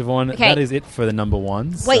 Siobhan, that is it for the number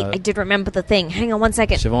ones. Wait, I did remember the thing. Hang on 1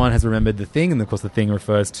 second. Siobhan has remembered the thing, and of course the thing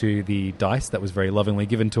refers to the dice that was very lovingly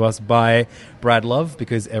given to us by Brad Love,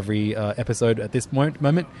 because every episode at this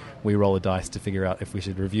moment, we roll a dice to figure out if we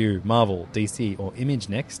should review Marvel, DC, or Image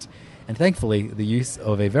next. And thankfully, the use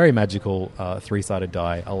of a very magical three-sided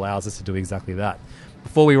die allows us to do exactly that.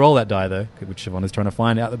 Before we roll that die, though, which Siobhan is trying to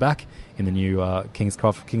find out the back in the new King's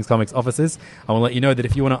Comics offices, I want to let you know that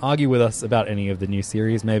if you want to argue with us about any of the new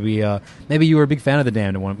series, maybe you were a big fan of The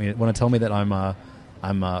Damned and want to tell me that I'm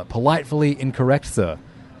politely incorrect, sir.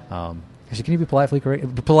 Actually, can you be politely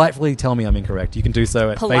correct? Politely tell me I'm incorrect. You can do so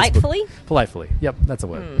at Politely? Facebook. Politely. Yep, that's a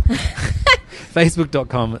word.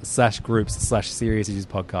 Facebook.com/groups/Serious Issues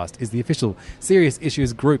Podcast is the official Serious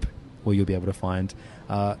Issues group where you'll be able to find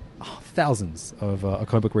thousands of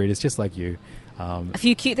comic book readers just like you. A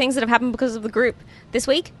few cute things that have happened because of the group. This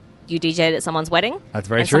week, you DJ'd at someone's wedding. That's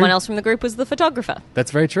very and true. Someone else from the group was the photographer.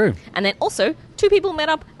 That's very true. And then also, 2 people met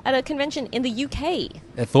up at a convention in the UK.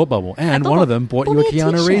 At Thought Bubble. And one of them bought you a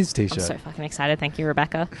Keanu Reeves t-shirt. I'm so fucking excited. Thank you,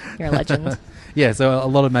 Rebecca. You're a legend. Yeah, so a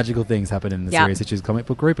lot of magical things happen in the Serious Issues comic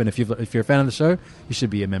book group. And if you're a fan of the show, you should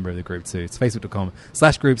be a member of the group too. It's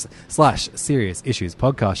facebook.com/groups/Serious Issues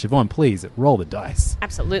Podcast. Siobhan, please roll the dice.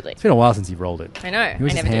 Absolutely. It's been a while since you've rolled it. I know. You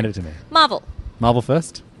just hand it to me. Marvel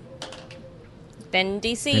first. Then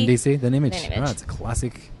DC. Then Image. All right, it's a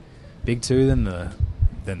classic. Big 2, then the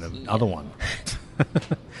other one.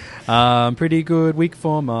 Pretty good week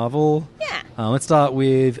for Marvel. Yeah. Let's start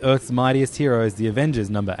with Earth's Mightiest Heroes, The Avengers,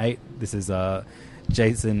 number 8. This is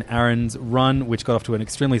Jason Aaron's run, which got off to an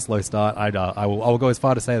extremely slow start. I will go as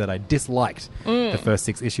far to say that I disliked the first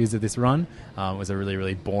 6 issues of this run. It was a really,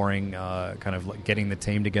 really boring kind of like getting the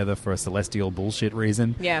team together for a celestial bullshit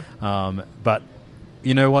reason. Yeah. But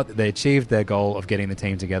you know what? They achieved their goal of getting the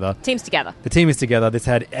team together. Team's together. The team is together. This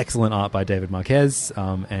had excellent art by David Marquez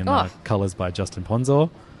and colors by Justin Ponzor.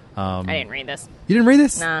 I didn't read this. You didn't read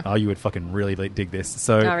this? Nah. Oh, you would fucking really dig this.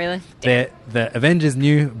 So, oh, really? The Avengers'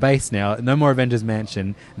 new base now, no more Avengers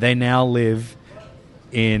Mansion. They now live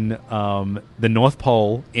in the North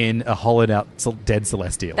Pole in a hollowed-out dead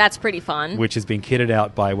Celestial. That's pretty fun. Which has been kitted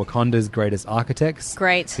out by Wakanda's greatest architects.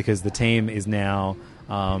 Great. Because the team is now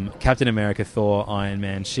Captain America, Thor, Iron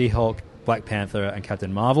Man, She-Hulk, Black Panther, and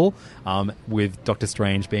Captain Marvel, with Doctor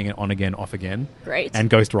Strange being an on-again, off-again. Great. And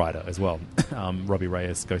Ghost Rider as well. Robbie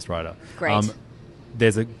Reyes, Ghost Rider. Great.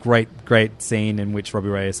 There's a great scene in which Robbie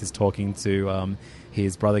Reyes is talking to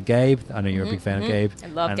his brother Gabe. I know you're a big fan of Gabe. I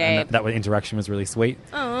love and Gabe. That interaction was really sweet.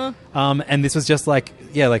 Aww. And this was just like,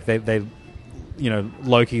 they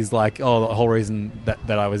Loki's like, oh, the whole reason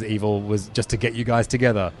that I was evil was just to get you guys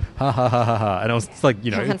together. Ha ha ha ha ha. And I was like,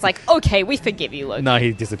 Everyone's like, okay, we forgive you, Loki. No,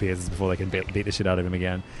 he disappears before they can beat the shit out of him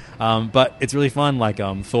again. But it's really fun. Like,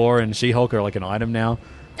 Thor and She-Hulk are like an item now.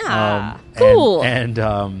 Cool.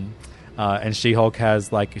 And She-Hulk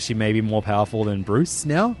has, like, she may be more powerful than Bruce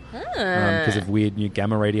now because of weird new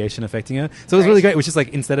gamma radiation affecting her. So it was really great. It was just like,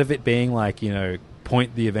 instead of it being like,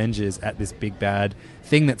 point the Avengers at this big bad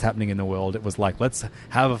thing that's happening in the world, it was like, let's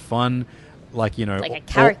have a fun, like a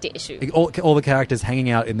character issue. All the characters hanging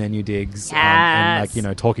out in their new digs and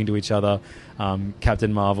like, talking to each other.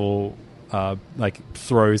 Captain Marvel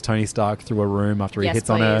throws Tony Stark through a room after he hits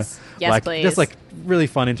on her. Yes, please. Just like really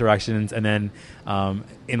fun interactions. And then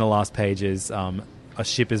in the last pages, a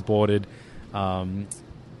ship is boarded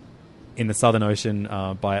in the Southern Ocean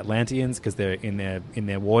by Atlanteans because they're in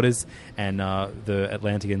their waters, and the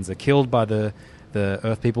Atlanteans are killed by the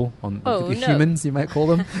Earth people, humans you might call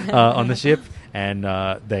them, on the ship, and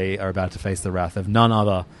they are about to face the wrath of none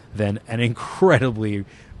other than an incredibly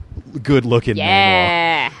good-looking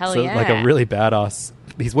Namor. Hell so, yeah. Like a really badass.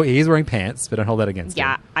 He is wearing pants, but don't hold that against him.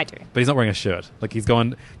 Yeah, I do. But he's not wearing a shirt. Like, he's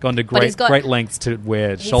gone to great lengths to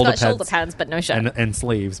wear shoulder pads, but no shirt, and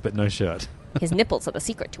sleeves, but no shirt. His nipples are the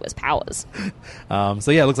secret to his powers.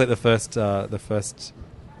 So yeah, it looks like the first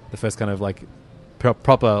kind of like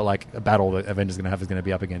proper like battle that Avengers going to have is going to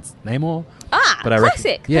be up against Namor. But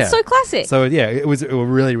classic. Yeah, that's so classic. So yeah, it was a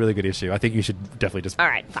really, really good issue. I think you should definitely just all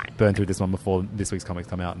right, fine, burn through this one before this week's comics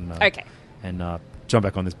come out, and okay, and jump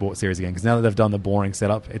back on this series again, because now that they've done the boring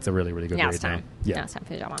setup, it's a really, really good read. It's time. Yeah, now it's time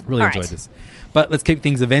for drama. Really enjoyed this. But let's keep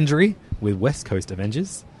things Avengery with West Coast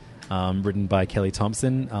Avengers. Written by Kelly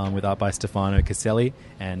Thompson, with art by Stefano Caselli,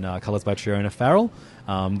 and colours by Triona Farrell.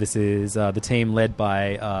 This is the team led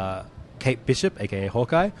by Kate Bishop, a.k.a.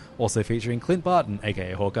 Hawkeye, also featuring Clint Barton,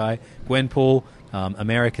 a.k.a. Hawkeye, Gwenpool,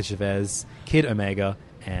 America Chavez, Kid Omega,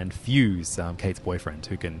 and Fuse, Kate's boyfriend,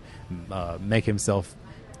 who can make himself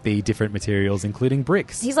be different materials, including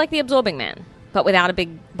bricks. He's like the Absorbing Man, but without a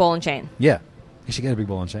big ball and chain. Yeah. He should get a big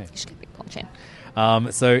ball and chain.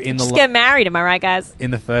 So in the just get married, am I right, guys?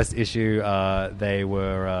 In the first issue, they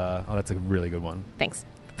were. That's a really good one. Thanks.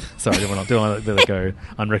 Sorry, I didn't want to let it go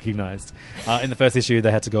unrecognized. In the first issue,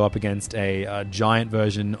 they had to go up against a giant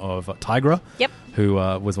version of Tigra, who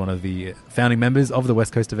was one of the founding members of the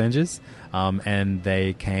West Coast Avengers, and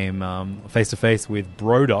they came face to face with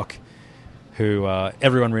Brodok, who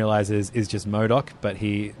everyone realizes is just MODOK, but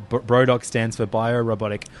Brodok stands for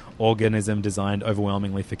Bio-Robotic Organism Designed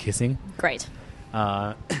Overwhelmingly for Kissing. Great.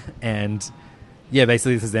 And yeah,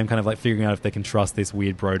 basically this is them kind of like figuring out if they can trust this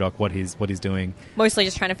weird Brodok, what he's doing. Mostly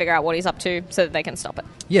just trying to figure out what he's up to so that they can stop it.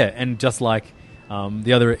 Yeah, and just like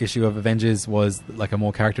the other issue of Avengers was like a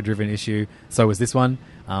more character-driven issue, so was this one.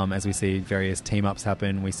 As we see various team-ups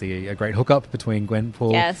happen, we see a great hookup between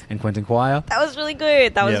Gwenpool and Quentin Quire. That was really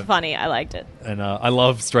good. That was funny. I liked it. And I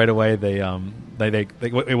love straight away they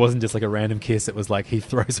it wasn't just like a random kiss. It was like he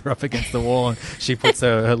throws her up against the wall and she puts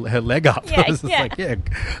her leg up. Yeah, it was just like,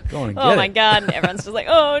 go on and get it. Oh my God. And everyone's just like,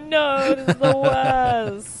 oh no, this is the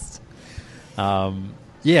worst.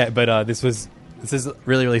 But this is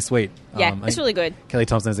really, really sweet. Yeah, it's really good. Kelly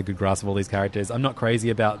Thompson has a good grasp of all these characters. I'm not crazy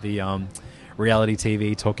about the reality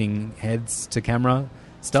TV talking heads to camera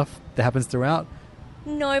stuff that happens throughout.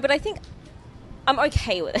 No, but I think I'm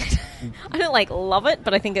okay with it. I don't love it,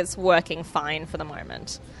 but I think it's working fine for the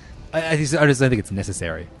moment. I just don't think it's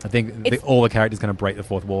necessary. I think all the characters kind of break the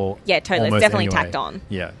fourth wall. Yeah, totally. It's definitely tacked on.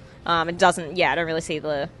 Yeah. It doesn't. Yeah, I don't really see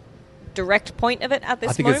the direct point of it at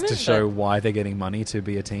this moment. I think it's to show why they're getting money to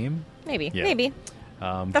be a team. Maybe.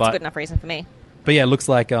 That's a good enough reason for me. But yeah, it looks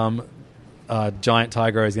like Giant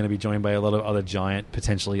Tiger is going to be joined by a lot of other giant,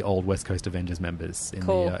 potentially old West Coast Avengers members in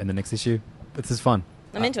the next issue. This is fun.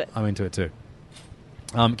 I'm into it. I'm into it too.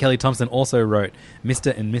 Kelly Thompson also wrote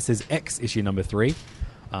Mr. and Mrs. X issue number 3,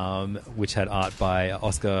 which had art by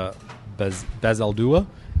Oscar Bazaldua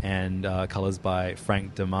and colours by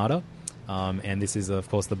Frank D'Armata. And this is, of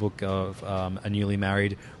course, the book of a newly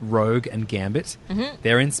married Rogue and Gambit. Mm-hmm.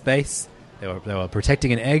 They're in space. They were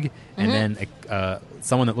protecting an egg, and then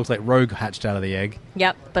someone that looks like Rogue hatched out of the egg.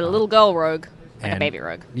 Yep, but a little girl Rogue, like a baby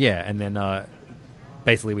Rogue. Yeah, and then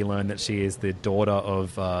basically we learn that she is the daughter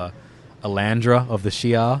of Alandra of the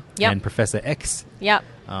Shi'ar Yep. and Professor X. Yep.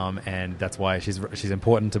 And that's why she's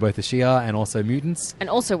important to both the Shi'ar and also mutants. And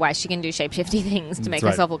also why she can do shapeshifty things to make That's right.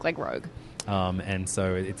 herself look like Rogue. And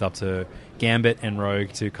so it's up to Gambit and Rogue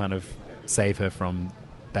to kind of save her from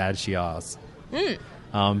bad Shi'ars.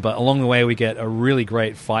 But along the way, we get a really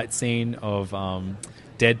great fight scene of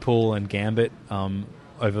Deadpool and Gambit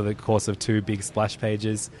over the course of 2 big splash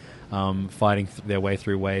pages, fighting their way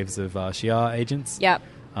through waves of Shi'ar agents. Yep.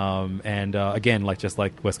 And again, just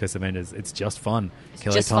like West Coast Avengers, it's just fun.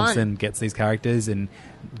 Kelly just Thompson fun. gets these characters and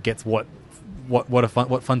gets what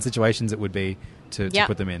fun situations it would be to Yep.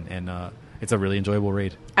 put them in, and it's a really enjoyable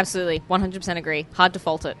read. Absolutely. 100% agree. Hard to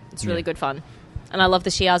fault it. It's really good fun. And I love the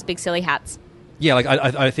Shi'ar's big silly hats. Yeah, like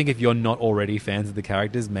I think if you're not already fans of the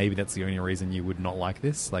characters, maybe that's the only reason you would not like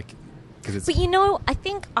this. Like, because it's But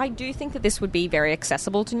I do think that this would be very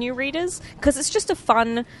accessible to new readers because it's just a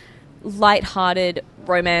fun, light-hearted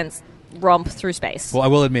romance romp through space. Well, I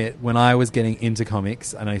will admit, when I was getting into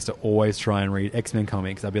comics, and I used to always try and read X-Men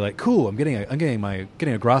comics, I'd be like, "Cool, I'm getting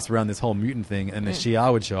a grasp around this whole mutant thing," and the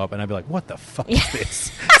Shi'ar would show up, and I'd be like, "What the fuck is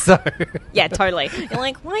this?" So, Yeah, totally. You're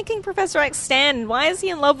like, why can Professor X stand? Why is he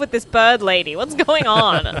in love with this bird lady? What's going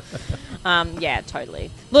on? Yeah,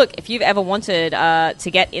 totally. Look, if you've ever wanted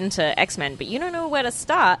to get into X-Men, but you don't know where to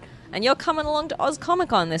start, and you're coming along to Oz Comic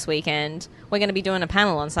Con this weekend, we're going to be doing a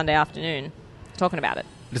panel on Sunday afternoon talking about it.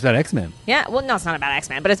 it's about X-Men. Yeah, well, no, it's not about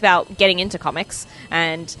X-Men, but it's about getting into comics,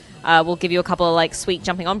 and we'll give you a couple of sweet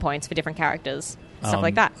jumping on points for different characters, stuff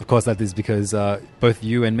like that. Of course, that is because both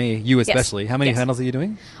you and me, you especially, how many Yes. panels are you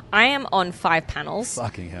doing? I am on 5 panels,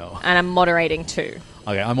 Fucking hell. and I'm moderating 2.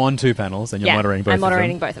 Okay, I'm on 2 panels, and you're moderating both I'm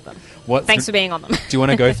moderating of them. both of them. What- Thanks for being on them. Do you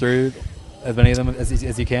want to go through as many of them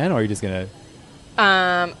as you can, or are you just going to...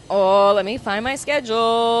 Let me find my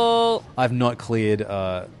schedule. I've not cleared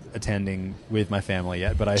attending with my family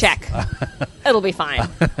yet, but I... Check. It'll be fine.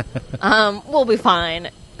 We'll be fine.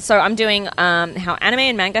 So I'm doing how anime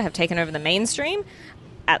and manga have taken over the mainstream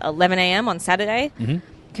at 11 a.m. on Saturday. Mm-hmm.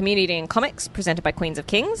 Community and Comics, presented by Queens of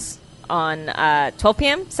Kings, on 12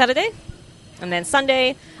 p.m. Saturday. And then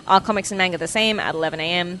Sunday, our comics and manga the same at 11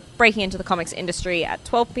 a.m., breaking into the comics industry at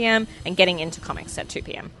 12 p.m., and getting into comics at 2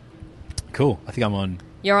 p.m. Cool. I think I'm on...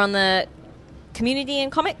 You're on the Community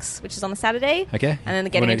and Comics, which is on the Saturday. Okay. And then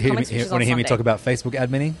the Getting Into Comics, which is on Want to hear me Sunday. talk about Facebook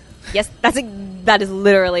adminning? Yes, that is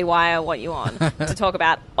literally why I want you on, to talk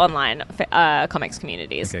about online comics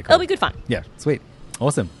communities. Okay, cool. It'll be good fun. Yeah, sweet.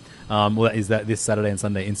 Awesome. Well, is that this Saturday and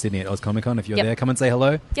Sunday in Sydney at Oz Comic Con? If you're Yep. there, come and say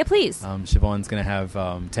hello. Yeah, please. Siobhan's going to have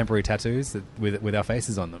temporary tattoos with our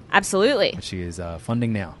faces on them. Absolutely. Which she is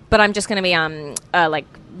funding now. But I'm just going to be You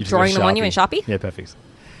just drawing got them on you in Sharpie. Yeah, perfect.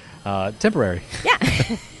 Temporary. Yeah.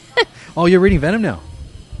 Oh, you're reading Venom now.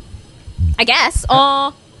 I guess.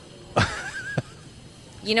 Or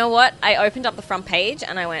you know what? I opened up the front page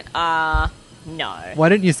and I went, no. Why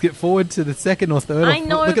didn't you skip forward to the second or third? I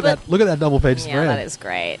know, Look at but- that! Look at that double page Yeah, spread. that is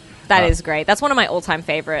great. That is great. That's one of my all-time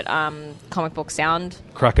favorite comic book sound.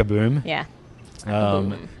 Cracker boom. Yeah.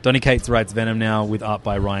 Donny Cates writes Venom now with art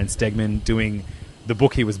by Ryan Stegman, doing the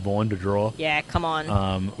book he was born to draw. Yeah, come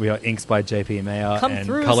on. We got inks by J.P. Mayer Come and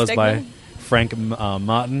through, colors by Stegman. Frank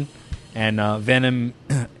Martin. And Venom,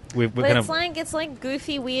 we're But kind it's of... it's like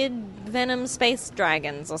goofy, weird Venom space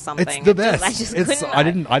dragons or something. It's the best. I just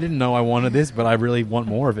couldn't. I didn't know I wanted this, but I really want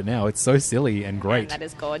more of it now. It's so silly and great. Man, that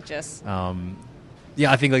is gorgeous. Yeah,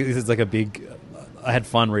 I think this is a big. I had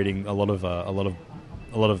fun reading a lot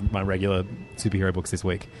of my regular superhero books this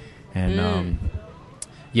week, and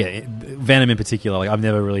Venom in particular. I've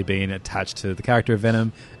never really been attached to the character of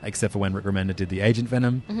Venom, except for when Rick Remender did the Agent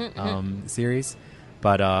Venom series.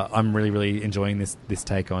 But I'm really, really enjoying this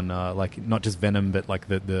take on not just Venom, but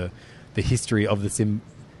the history of the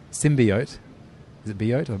symbiote. Is it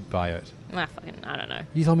biote or biote? I don't know.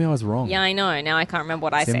 You told me I was wrong. Yeah, I know. Now I can't remember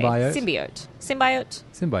what I Symbiote? say. Symbiote.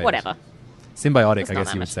 Symbiote. Whatever. Symbiotic, It's I not guess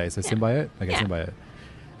that you would much. say. So Yeah. symbiote? Okay, Yeah.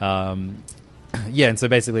 symbiote. Yeah, and so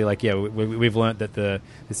basically, we've learnt that the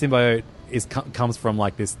symbiote comes from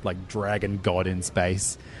this dragon god in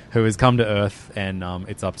space who has come to Earth, and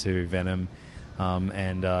it's up to Venom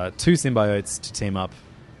and 2 symbiotes to team up.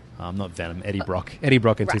 Not Venom, Eddie Brock and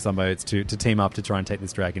 2 symbiotes to team up to try and take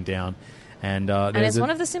this dragon down. And is one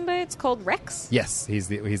of the symbiotes called Rex? Yes, he's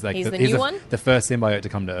the new one? the first symbiote to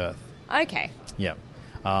come to Earth. Okay. Yeah.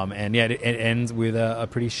 It ends with a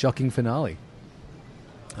pretty shocking finale.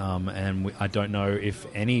 I don't know if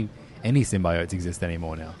any symbiotes exist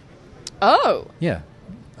anymore now. Oh. Yeah.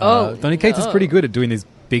 Oh, Donny Cates is no. pretty good at doing these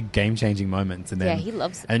big game-changing moments. And then, he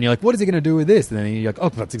loves it. And you're like, what is he going to do with this? And then you're like, oh,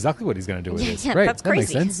 that's exactly what he's going to do with this. Yeah, Great. that's that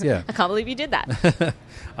crazy. makes sense. Yeah. I can't believe you did that.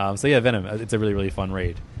 So yeah, Venom. It's a really, really fun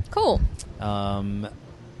read. Cool.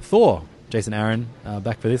 Thor. Jason Aaron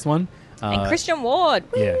back for this one. And Christian Ward.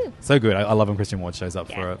 Woo! Yeah, so good. I love when Christian Ward shows up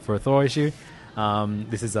for a Thor issue.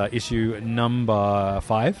 This is issue number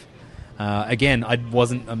 5. Again, I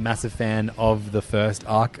wasn't a massive fan of the first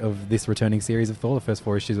arc of this returning series of Thor, the first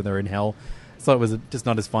 4 issues when they were in Hell. So it was just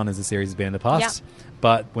not as fun as the series has been in the past. Yep.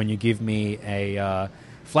 But when you give me a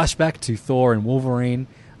flashback to Thor and Wolverine...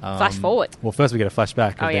 Flash forward. Well, first we get a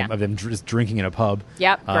flashback of them just drinking in a pub.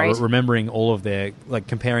 Yep, great. Remembering all of their... Like,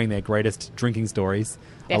 comparing their greatest drinking stories.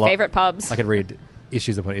 Their favourite pubs. I could read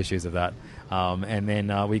issues upon issues of that. And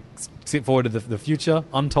then we skip forward to the future,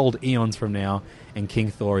 untold eons from now, and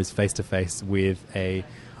King Thor is face-to-face with a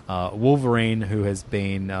Wolverine who has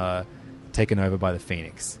been taken over by the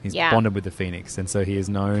Phoenix. He's bonded with the Phoenix, and so he is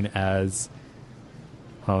known as...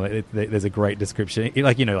 there's a great description.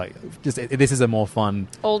 This is a more fun...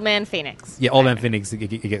 Old Man Phoenix. Yeah, Old Man Phoenix, he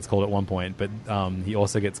gets called at one point, but he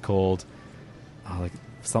also gets called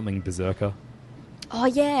something Berserker. Oh,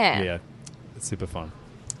 yeah. Yeah, it's super fun.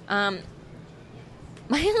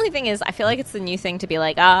 My only thing is, I feel like it's the new thing to be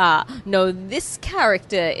like, no, this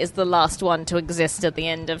character is the last one to exist at the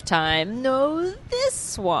end of time. No,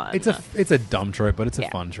 this one. It's a dumb trope, but it's a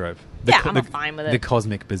fun trope. I'm fine with it. The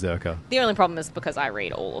cosmic Berserker. The only problem is because I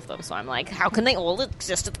read all of them, so I'm like, how can they all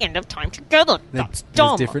exist at the end of time together? That's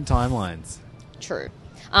dumb. There's different timelines. True.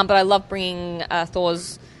 But I love bringing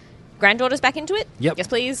Thor's granddaughters back into it. Yep. Yes,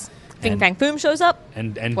 please. Fing Fang Foom shows up.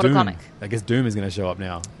 And what Doom. a comic. I guess Doom is going to show up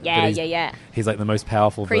now. Yeah. He's like the most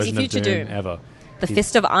powerful Crazy version of future Doom ever. The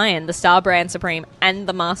Fist of Iron, the Star Brand Supreme, and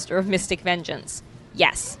the Master of Mystic Vengeance.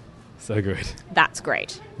 Yes. So good. That's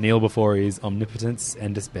great. Kneel before his omnipotence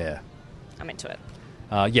and despair. I'm into it.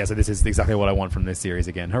 So this is exactly what I want from this series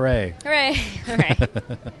again. Hooray. Hooray.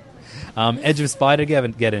 Edge of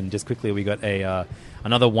Spider-Geddon. Just quickly, we got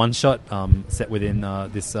another one-shot set within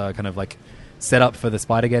this kind of like setup for the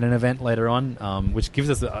Spider-Geddon event later on, which gives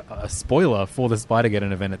us a spoiler for the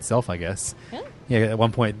Spider-Geddon event itself, I guess. Yeah, at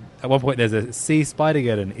one point there's a See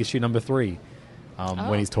Spider-Geddon issue number 3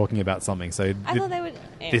 when he's talking about something. So I thought they would...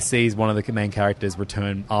 Yeah. This sees one of the main characters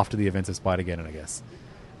return after the events of Spider-Geddon, I guess.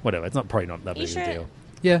 Whatever, it's probably not that big of a deal.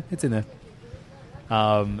 Yeah, it's in there.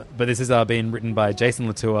 But this is being written by Jason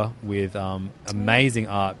Latour with amazing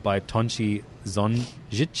art by Tonchi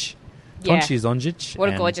Zonjic. What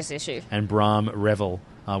a gorgeous issue. And Bram Revel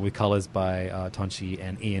with colours by Tonchi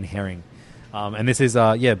and Ian Herring. And this is,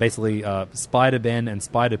 basically Spider-Ben and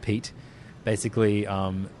Spider-Pete. Basically,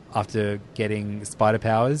 after getting spider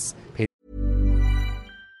powers...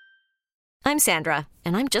 I'm Sandra,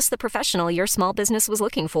 and I'm just the professional your small business was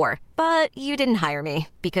looking for. But you didn't hire me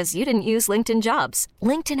because you didn't use LinkedIn Jobs.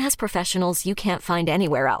 LinkedIn has professionals you can't find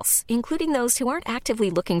anywhere else, including those who aren't actively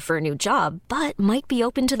looking for a new job, but might be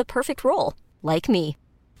open to the perfect role, like me.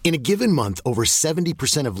 In a given month, over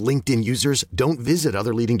 70% of LinkedIn users don't visit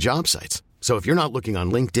other leading job sites. So if you're not looking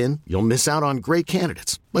on LinkedIn, you'll miss out on great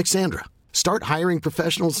candidates, like Sandra. Start hiring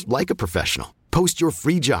professionals like a professional. Post your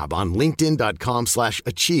free job on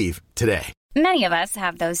linkedin.com/achieve today. Many of us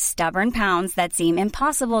have those stubborn pounds that seem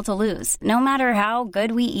impossible to lose, no matter how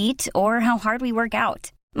good we eat or how hard we work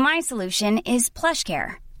out. My solution is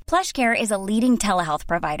PlushCare. PlushCare is a leading telehealth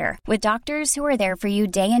provider with doctors who are there for you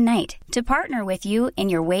day and night to partner with you in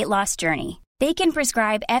your weight loss journey. They can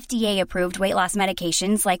prescribe FDA-approved weight loss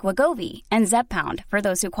medications like Wegovy and Zepbound for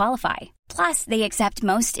those who qualify. Plus, they accept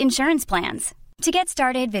most insurance plans. To get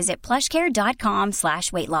started, visit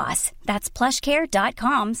plushcare.com/weightloss. That's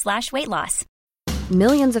plushcare.com/weightloss.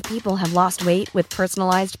 Millions of people have lost weight with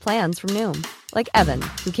personalized plans from Noom. Like Evan,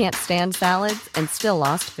 who can't stand salads and still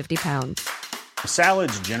lost 50 pounds.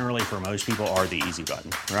 Salads generally for most people are the easy button,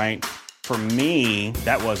 right? For me,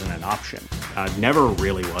 that wasn't an option. I never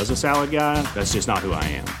really was a salad guy. That's just not who I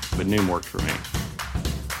am. But Noom worked for me.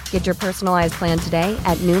 Get your personalized plan today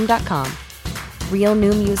at Noom.com. Real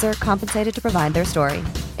Noom user compensated to provide their story.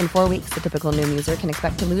 In 4 weeks, the typical Noom user can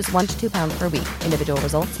expect to lose 1 to 2 pounds per week. Individual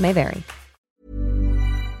results may vary.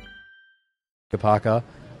 Parker,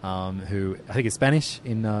 who I think is Spanish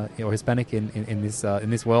or Hispanic in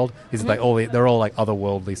this world. He's like they're all like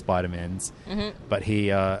otherworldly Spider-Mans. But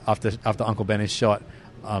he after Uncle Ben is shot,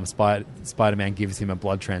 Spider-Man gives him a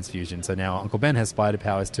blood transfusion. So now Uncle Ben has spider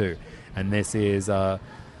powers too, and this is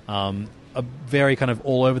a very kind of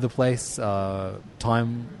all over the place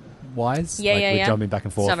time wise. Yeah. We're jumping back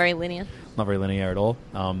and forth. It's not very linear. not very linear at all.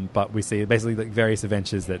 But we see basically like various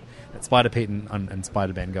adventures that Spider-Pete and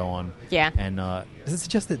Spider-Man go on. Yeah. And does it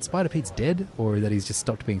suggest that Spider-Pete's dead, or that he's just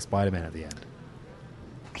stopped being Spider-Man at the end?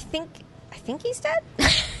 I think he's dead.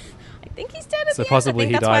 I think he's dead at So the possibly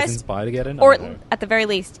end. he dies in Spider-Geddon? Or at the very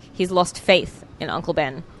least, he's lost faith in Uncle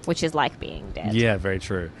Ben, which is like being dead. Yeah, very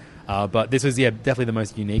true. But this was, definitely the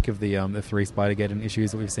most unique of the 3 Spider-Geddon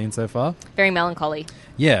issues that we've seen so far. Very melancholy.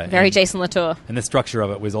 Yeah. Very Jason Latour. And the structure of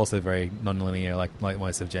it was also very non-linear, like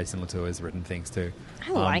most of Jason Latour's written things too.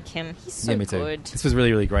 I like him. He's so me too. good. This was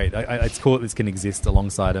really, really great. It's cool that this can exist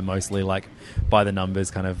alongside a mostly like by-the-numbers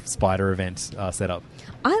kind of spider event setup.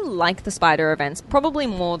 I like the spider events probably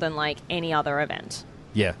more than like any other event.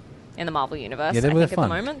 Yeah. In the Marvel Universe, Yeah, I think fun. at the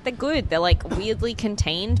moment. They're good. They're like weirdly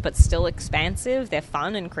contained but still expansive. They're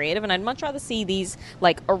fun and creative, and I'd much rather see these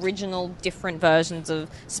like original different versions of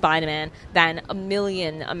Spider-Man than a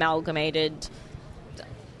million amalgamated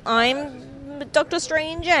I'm Doctor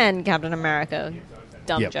Strange and Captain America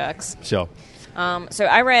dumb jerks. Sure. So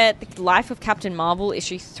I read The Life of Captain Marvel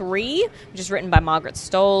issue 3, which is written by Margaret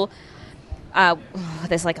Stoll.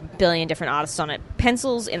 There's like a billion different artists on it.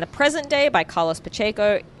 Pencils in the Present Day by Carlos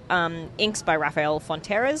Pacheco, inks by Rafael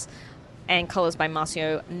Fonteras, and colors by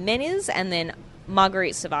Marcio Meniz, and then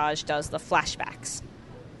Marguerite Sauvage does the flashbacks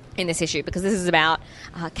in this issue, because this is about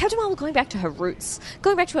Captain Marvel going back to her roots,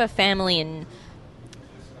 going back to her family in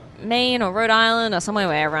Maine or Rhode Island or somewhere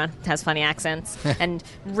where everyone has funny accents, and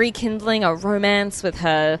rekindling a romance with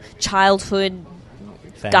her childhood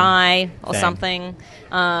guy or something.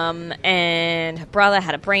 And her brother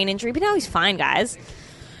had a brain injury, but now he's fine, guys.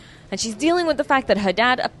 And she's dealing with the fact that her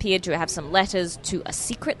dad appeared to have some letters to a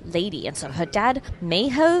secret lady, and so her dad may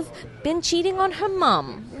have been cheating on her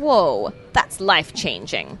mum. Whoa, that's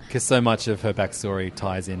life-changing. Because so much of her backstory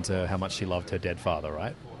ties into how much she loved her dead father,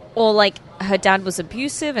 right? Or like her dad was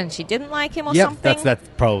abusive and she didn't like him or something. That's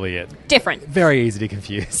probably it. Different. Very easy to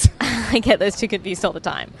confuse. I get those two confused all the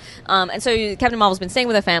time. And so Captain Marvel's been staying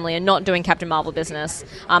with her family and not doing Captain Marvel business.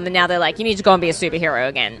 And now they're like, you need to go and be a superhero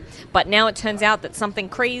again. But now it turns out that something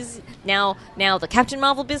crazy... Now the Captain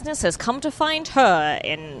Marvel business has come to find her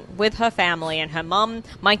with her family, and her mum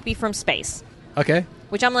might be from space. Okay.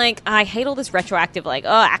 Which I'm like, I hate all this retroactive, like,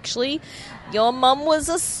 oh, actually, your mum was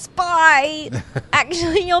a spy.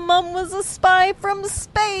 Actually, your mum was a spy from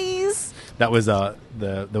space. That was the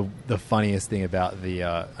funniest thing about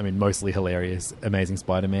the, mostly hilarious Amazing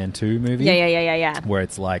Spider-Man 2 movie. Yeah. Where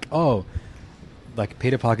it's like, like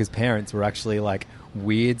Peter Parker's parents were actually like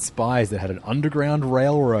weird spies that had an underground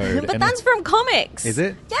railroad. But that's from comics. Is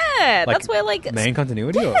it? Yeah, that's where like... Main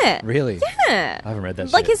continuity? Yeah. Or? Really? Yeah. I haven't read that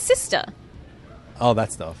shit. Like his sister. Oh,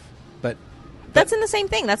 that stuff. But that's in the same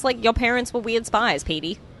thing. That's like your parents were weird spies,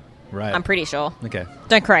 Petey. Right. I'm pretty sure. Okay.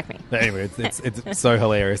 Don't correct me. But anyway, it's so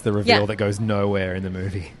hilarious, the reveal that goes nowhere in the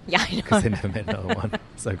movie. Yeah, I know. Because they never met another one.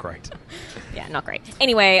 So great. Yeah, not great.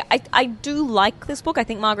 Anyway, I do like this book. I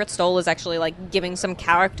think Margaret Stoll is actually like giving some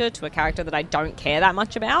character to a character that I don't care that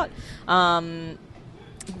much about. But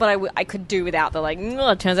I could do without the like,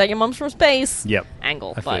 it turns out your mom's from space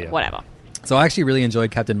angle. But whatever. So I actually really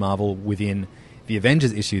enjoyed Captain Marvel within the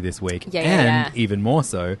Avengers issue this week, and even more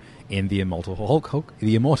so in the Immortal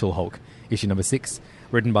Hulk, issue number 6,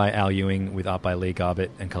 written by Al Ewing with art by Lee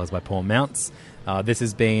Garbett and colors by Paul Mounts. This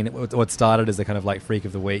has been what started as a kind of like Freak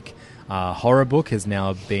of the Week horror book, has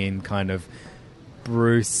now been kind of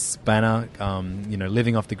Bruce Banner,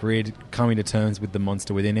 living off the grid, coming to terms with the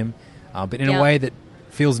monster within him, but in a way that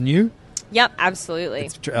feels new. Yep, absolutely.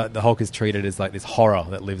 The Hulk is treated as like this horror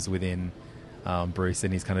that lives within Bruce,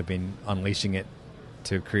 and he's kind of been unleashing it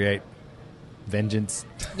to create vengeance.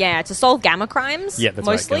 Yeah, to solve gamma crimes. Yeah, that's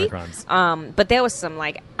mostly. Right, gamma crimes. But there was some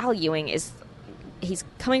like Al Ewing he's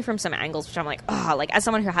coming from some angles which I'm like, as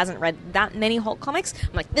someone who hasn't read that many Hulk comics,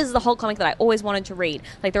 I'm like, this is the Hulk comic that I always wanted to read.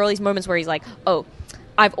 Like, there are all these moments where he's like,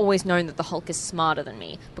 I've always known that the Hulk is smarter than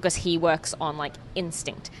me because he works on like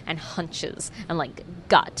instinct and hunches and like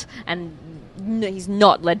gut, and he's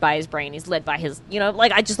not led by his brain, he's led by his,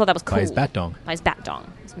 I just thought that was cool. By his bat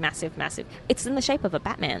dong. It's massive. It's in the shape of a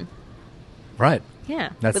Batman. Right.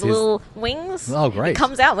 Yeah. With little wings. Oh, great. It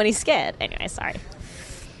comes out when he's scared. Anyway, sorry.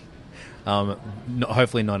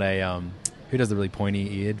 Hopefully not a... who does the really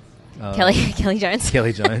pointy-eared... Kelly Jones.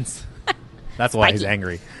 Kelly Jones. That's why he's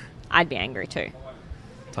angry. I'd be angry too.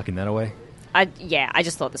 Tucking that away? I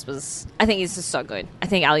just thought this was... I think this is so good. I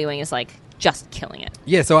think Al Ewing is like just killing it.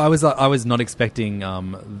 Yeah, so I was not expecting,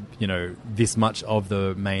 this much of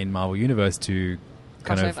the main Marvel universe to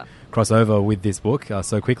cross over with this book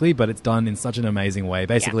so quickly, but it's done in such an amazing way.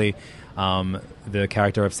 Basically, the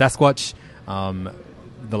character of Sasquatch,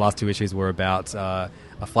 the last 2 issues were about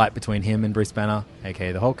a fight between him and Bruce Banner,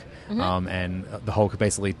 aka the Hulk. And the Hulk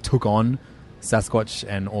basically took on Sasquatch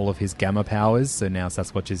and all of his gamma powers. So now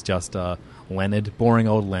Sasquatch is just Leonard, boring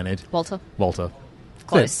old Leonard. Walter.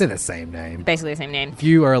 Close. They're the same name. Basically the same name. If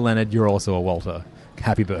you are a Leonard, you're also a Walter.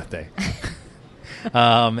 Happy birthday.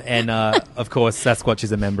 Of course, Sasquatch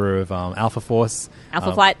is a member of Alpha Force.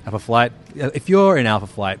 Alpha Flight. Alpha Flight. If you're in Alpha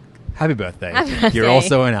Flight, happy birthday. Happy birthday. You're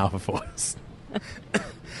also in Alpha Force.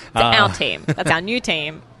 Our team. That's our new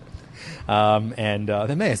team. There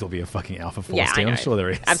may as well be a fucking Alpha Force team. I'm sure there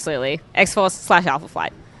is. Absolutely. X-Force / Alpha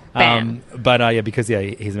Flight. Bam. Because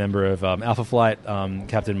he's a member of Alpha Flight,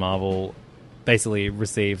 Captain Marvel basically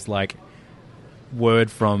receives like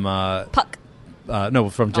word from Puck.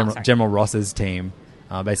 From General Ross's team.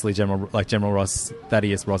 Basically, General Ross,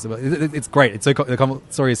 Thaddeus Ross. It's great. It's the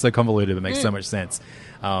story is so convoluted, it makes so much sense.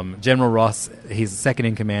 General Ross, his second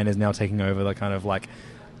in command, is now taking over the kind of like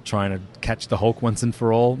trying to catch the Hulk once and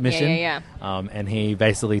for all mission. Yeah. And he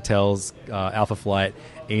basically tells Alpha Flight,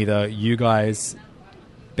 either you guys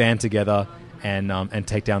band together and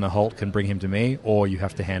take down the Hulk and bring him to me, or you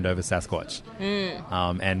have to hand over Sasquatch,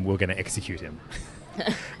 and we're going to execute him.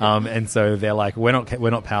 And so they're like, we're not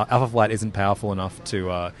Alpha Flight isn't powerful enough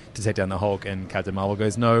to take down the Hulk, and Captain Marvel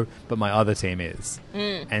goes, no, but my other team is.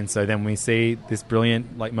 And so then we see this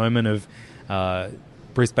brilliant like moment of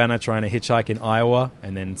Bruce Banner trying to hitchhike in Iowa,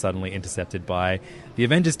 and then suddenly intercepted by the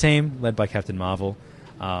Avengers team led by Captain Marvel,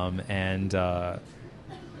 and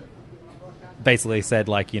basically said,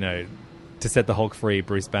 like, you know, to set the Hulk free,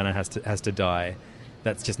 Bruce Banner has to die.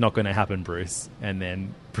 That's just not going to happen, Bruce. And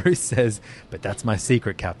then Bruce says, but that's my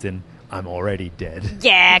secret, Captain. I'm already dead.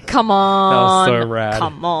 Yeah, come on. That was so rad.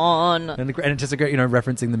 Come on. And it's just a great,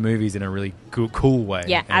 referencing the movies in a really cool way.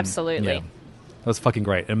 Yeah, absolutely. Yeah, that was fucking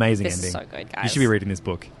great. Amazing ending. This is so good, guys. You should be reading this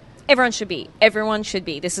book. Everyone should be.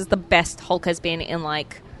 This is the best Hulk has been in,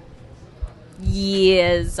 like,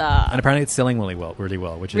 years. And apparently it's selling really well.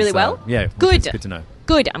 Which really is, well? Yeah. Good. Good to know.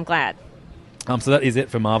 Good, I'm glad. So that is it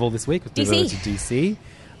for Marvel this week. Let's move over to DC.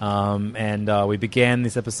 And we began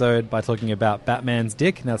this episode by talking about Batman's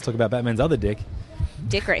dick. Now let's talk about Batman's other dick.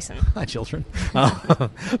 Dick Grayson. Hi, children.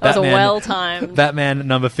 That was a well-timed. Batman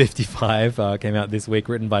number 55 came out this week,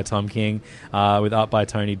 written by Tom King, with art by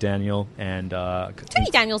Tony Daniel. And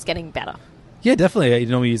Tony Daniel's getting better. Yeah, definitely. It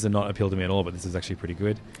normally used to not appeal to me at all, but this is actually pretty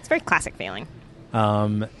good. It's very classic feeling.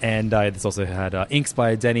 And this also had inks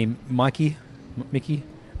by Danny Mickey,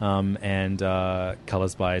 and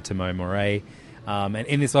colours by Tomo Moret. And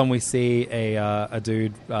in this one, we see a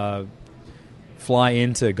dude fly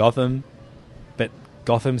into Gotham, but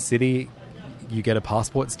Gotham City, you get a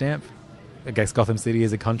passport stamp. I guess Gotham City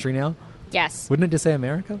is a country now. Yes. Wouldn't it just say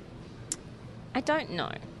America? I don't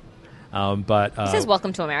know. But it says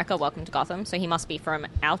 "Welcome to America, welcome to Gotham," so he must be from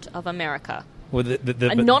out of America. Well,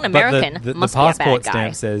 a non-American the must passport be a bad guy.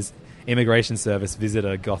 stamp says Immigration Service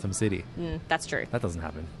visitor Gotham City. That's true. That doesn't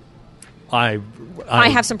happen. I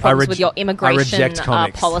have some problems with your immigration I reject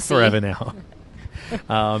comics policy forever now.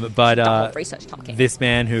 Research, Tom King. This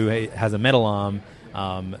man who has a metal arm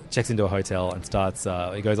checks into a hotel and starts.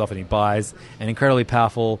 He goes off and he buys an incredibly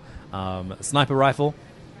powerful sniper rifle.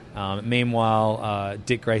 Meanwhile,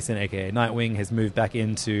 Dick Grayson, aka Nightwing, has moved back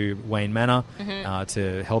into Wayne Manor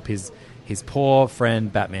to help his poor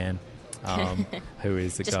friend Batman, who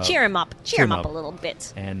is just cheer him up a little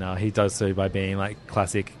bit. And he does so by being like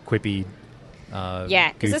classic quippy.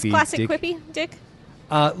 Is this classic Dick. quippy Dick?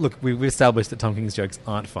 Look, we've established that Tom King's jokes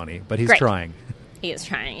aren't funny, but he's Great. trying. He is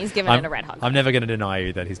trying. He's giving it a red hot. I'm never going to deny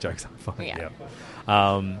you that his jokes aren't funny. Yeah.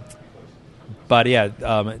 But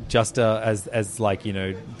yeah, just as like,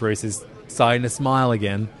 Bruce is starting to smile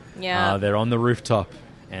again. Yeah. They're on the rooftop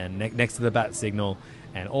and next to the bat signal,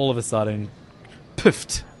 and all of a sudden,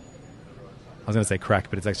 poofed. I was going to say crack,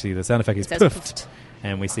 but it's actually the sound effect is poofed,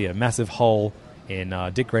 and we see a massive hole in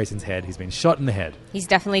Dick Grayson's head. He's been shot in the head. He's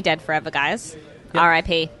definitely dead forever, guys. Yep.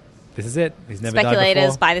 R.I.P. This is it. He's never died before.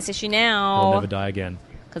 Speculators, buy this issue now. He'll never die again.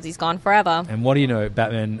 Because he's gone forever. And what do you know?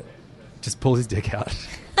 Batman just pulls his dick out.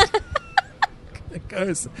 It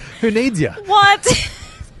goes, who needs you? What?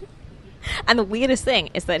 And the weirdest thing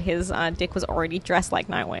is that his dick was already dressed like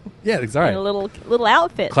Nightwing. Yeah, that's right. In a little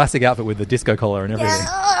outfit. Classic outfit with the disco collar and everything.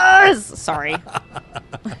 Yes! Sorry.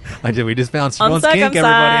 We just found Siobhan's kink,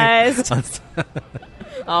 everybody.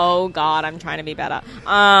 Oh, God, I'm trying to be better.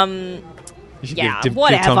 You should give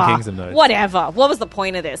whatever. Give Tom King some notes. Whatever. What was the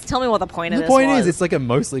point of this? Tell me what the point of this was. The point is, it's like a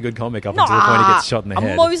mostly good comic up until the point he gets shot in the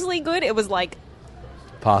head. Mostly good? It was like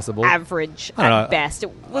passable, average at best.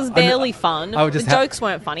 It was barely fun. The jokes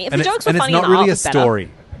weren't funny. If the jokes were funny, it's not really a story.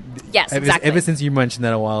 Better. Yes, exactly. Ever since you mentioned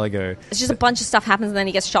that a while ago, it's just a bunch of stuff happens and then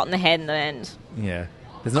he gets shot in the head in the end. Yeah.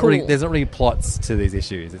 There's not really plots to these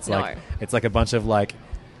issues. It's like a bunch of like,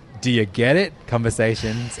 do you get it?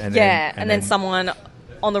 Conversations, and then someone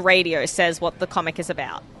on the radio says what the comic is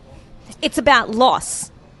about. It's about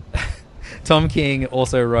loss. Tom King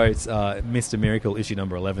also wrote Mr. Miracle issue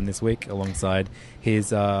number 11 this week alongside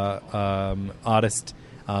his artist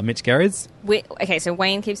Mitch Gerads. Okay, so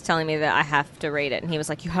Wayne keeps telling me that I have to read it, and he was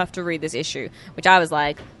like, you have to read this issue, which I was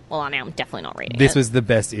like, well, now I'm definitely not reading it. This was the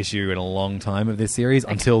best issue in a long time of this series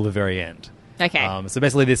until the very end. Okay. So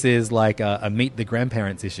basically this is like a Meet the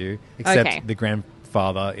Grandparents issue, except the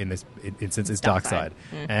grandfather in this instance is Darkseid.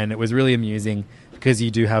 And it was really amusing because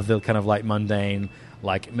you do have the kind of like mundane,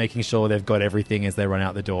 like making sure they've got everything as they run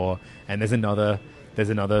out the door. And there's another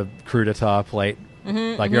coup d'etat plate.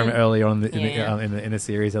 You remember earlier on in the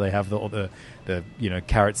series how they have the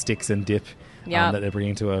carrot sticks and dip that they're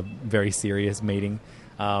bringing to a very serious meeting.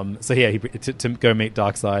 To go meet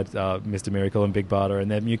Darkseid, Mr. Miracle and Big Barda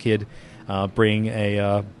and their new kid bring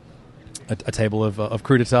a table of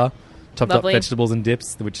crudita, chopped up vegetables and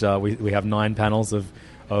dips, which we have 9 panels of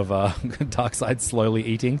Darkseid slowly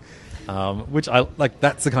eating, which I like.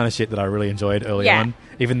 That's the kind of shit that I really enjoyed early on.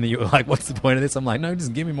 Even though you were like, what's the point of this? I'm like, no,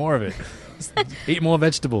 just give me more of it. Just eat more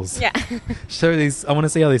vegetables. Yeah. Show these. I want to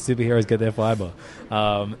see how these superheroes get their fiber.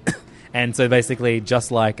 And so basically,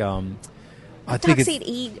 just like I think Darkseid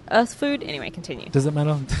eat Earth food. Anyway, continue. Does it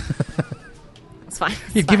matter? It's fine.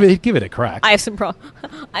 He'd give it a crack. I have some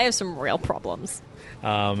real problems.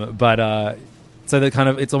 So the kind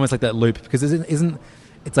of it's almost like that loop because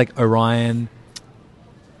it's like Orion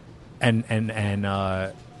and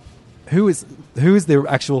who is the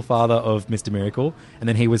actual father of Mr. Miracle, and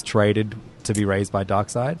then he was traded to be raised by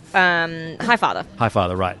Darkseid. Highfather.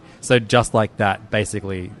 Highfather, right? So just like that,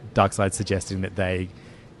 basically, Darkseid suggesting that they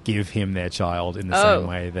give him their child in the same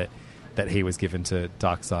way that he was given to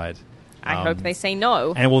Darkseid. I hope they say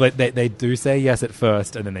no. And well, they do say yes at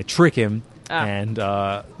first, and then they trick him. And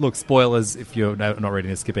look, spoilers if you're not ready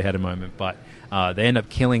to skip ahead a moment, but they end up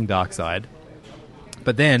killing Darkseid.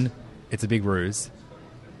 But then it's a big ruse,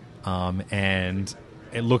 and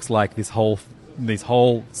it looks like this whole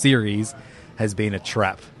series has been a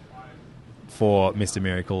trap for Mr.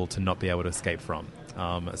 Miracle to not be able to escape from.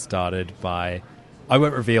 Started by, I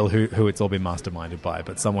won't reveal who it's all been masterminded by,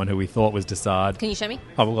 but someone who we thought was Desard. Can you show me?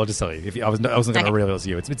 Oh, well, I'll just tell you. I wasn't going to reveal it to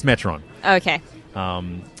you. It's Metron. Okay.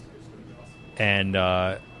 And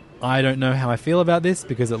I don't know how I feel about this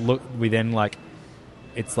because it's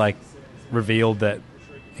revealed that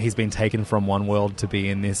he's been taken from one world to be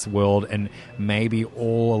in this world, and maybe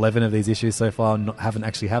all 11 of these issues so far haven't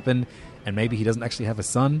actually happened, and maybe he doesn't actually have a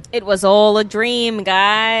son. It was all a dream,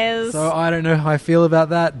 guys. So I don't know how I feel about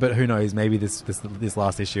that, but who knows? Maybe this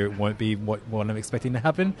last issue won't be what I'm expecting to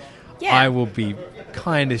happen. Yeah. I will be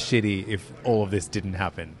kind of shitty if all of this didn't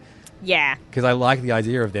happen. Yeah. Because I like the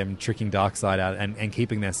idea of them tricking Darkseid out and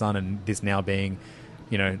keeping their son, and this now being,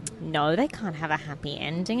 No, they can't have a happy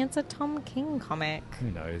ending. It's a Tom King comic.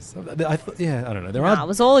 Who knows? I don't know. It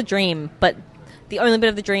was all a dream, but the only bit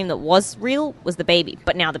of the dream that was real was the baby,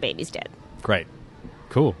 but now the baby's dead. Great.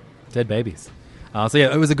 Cool. Dead babies.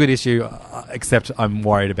 It was a good issue, except I'm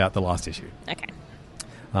worried about the last issue. Okay.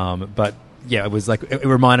 But yeah, it was like it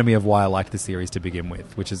reminded me of why I liked the series to begin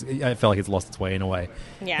with, which is I felt like it's lost its way in a way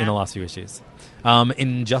in the last few issues.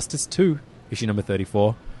 Injustice 2, issue number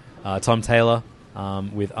 34, Tom Taylor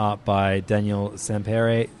with art by Daniel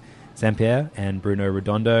Sampere and Bruno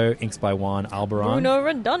Redondo, inks by Juan Albarrán. Bruno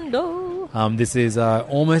Redondo. This is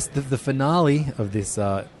almost the finale of this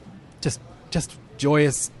just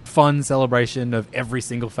joyous, fun celebration of every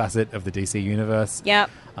single facet of the DC universe. Yep.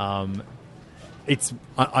 I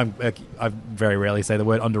very rarely say the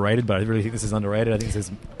word underrated, but I really think this is underrated. I think this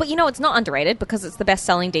is. But it's not underrated because it's the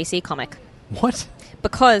best-selling DC comic. What?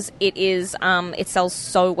 Because it is. It sells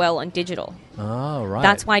so well on digital. Oh, right.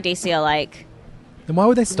 That's why DC are like. Then why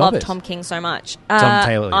would they stop love it? Tom King so much. Tom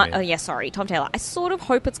Taylor. Tom Taylor. I sort of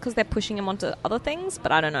hope it's because they're pushing him onto other things,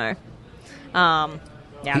 but I don't know. I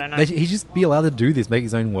don't know. He just be allowed to do this, make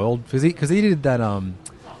his own world, because he did that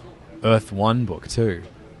Earth 1 book too.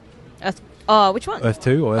 Which one? Earth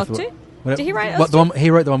 2 or Earth 2? Did he write Earth 2?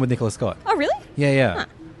 He wrote the one with Nicola Scott. Oh, really? Yeah. Huh.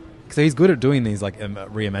 So he's good at doing these like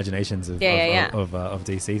reimaginations of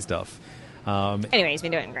DC stuff. Anyway, he's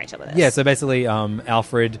been doing a great job with this. Yeah, so basically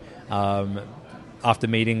Alfred, after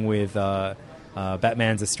meeting with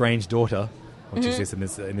Batman's estranged daughter, which is just in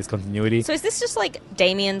this continuity. So is this just like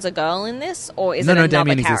Damian's a girl in this, or is it another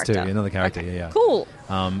Damian character? exists too, another character, okay. yeah. Cool.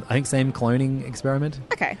 I think same cloning experiment.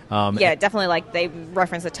 Okay. Definitely like they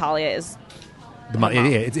reference that Talia is...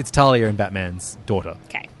 it's Talia and Batman's daughter.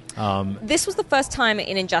 Okay. This was the first time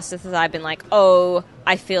in Injustice that I've been like, oh,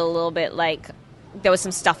 I feel a little bit like there was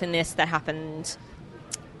some stuff in this that happened.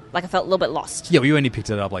 Like I felt a little bit lost. Yeah, we only picked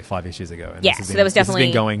it up like 5 issues ago. And so there was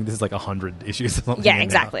definitely... This is like 100 issues or something. Yeah,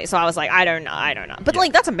 exactly. So I was like, I don't know. But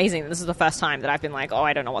like, that's amazing. This is the first time that I've been like, oh,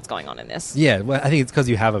 I don't know what's going on in this. Yeah, well, I think it's because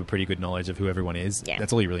you have a pretty good knowledge of who everyone is. Yeah.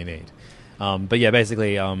 That's all you really need. But yeah,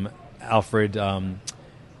 basically, Alfred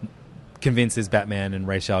convinces Batman and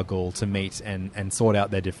Ra's al Ghul to meet and sort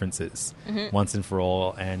out their differences once and for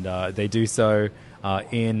all. And they do so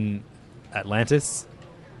in Atlantis.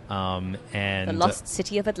 And the lost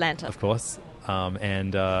city of Atlanta, of course,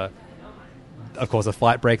 and of course a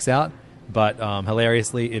fight breaks out, but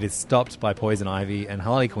hilariously it is stopped by Poison Ivy and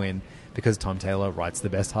Harley Quinn because Tom Taylor writes the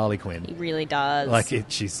best Harley Quinn. He really does.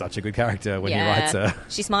 She's such a good character when he writes her.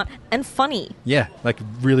 She's smart and funny. Yeah, like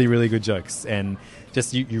really, really good jokes, and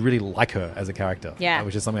just you really like her as a character. Yeah,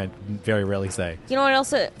 which is something I very rarely say. You know what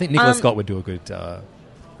else? I think Nicholas Scott would do a good.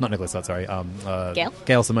 Not Nicholas Scott, sorry.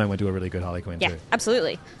 Gail Simone would do a really good Harley Quinn, too. Yeah,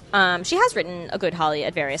 absolutely. She has written a good Harley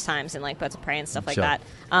at various times in, like, Birds of Prey and stuff like that.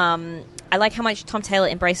 I like how much Tom Taylor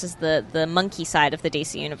embraces the monkey side of the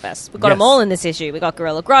DC universe. We've got them all in this issue. We've got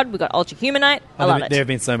Gorilla Grodd, we've got Ultra Humanite. I love it. There have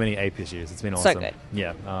been so many ape issues. It's been awesome. So good.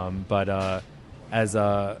 Yeah. But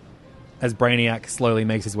as Brainiac slowly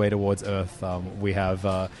makes his way towards Earth, we have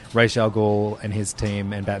Ra's al Ghul and his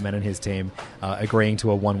team and Batman and his team agreeing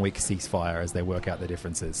to a 1-week ceasefire as they work out their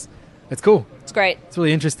differences. It's cool. It's great. It's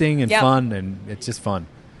really interesting and fun, and it's just fun.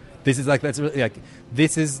 This is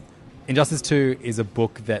Injustice 2 is a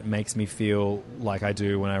book that makes me feel like I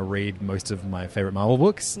do when I read most of my favorite Marvel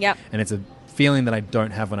books. Yep. And it's a feeling that I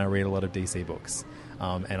don't have when I read a lot of DC books.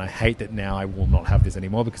 And I hate that now I will not have this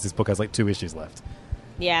anymore because this book has like 2 issues left.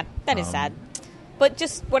 Yeah, that is sad. But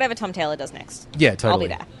just whatever Tom Taylor does next. Yeah, totally. I'll be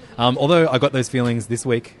there. Although I got those feelings this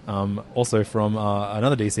week also from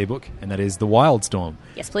another DC book, and that is The Wildstorm.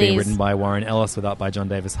 Yes, please. Being written by Warren Ellis with art by John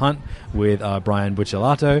Davis Hunt with Brian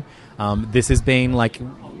Buccellato. This has been like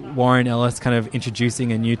Warren Ellis kind of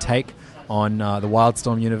introducing a new take on the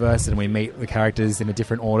Wildstorm universe, and we meet the characters in a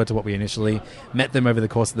different order to what we initially met them over the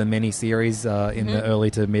course of the mini-series in the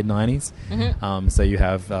early to mid-90s. So you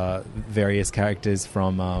have various characters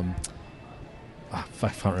from... I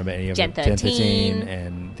can't remember any of them. Gen 13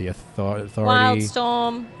 and the Authority.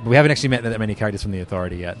 Wildstorm. But we haven't actually met that many characters from the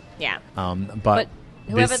Authority yet. Yeah. But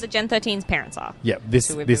whoever the Gen 13's parents are. Yeah,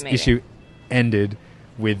 this issue ended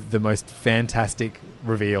with the most fantastic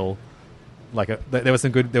reveal. There was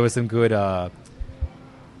some good final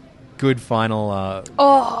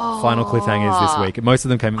cliffhangers this week. Most of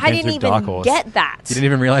them came through Dark Horse. I didn't even get that. You didn't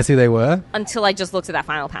even realize who they were? Until I just looked at that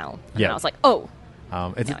final panel. And I was like, oh.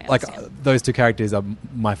 It's like those 2 characters are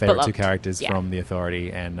my favorite 2 characters from the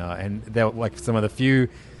Authority, and they're like some of the few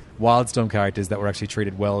Wildstorm characters that were actually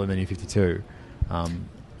treated well in the New 52. And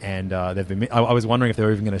they've been. I was wondering if they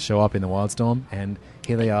were even going to show up in the Wildstorm, and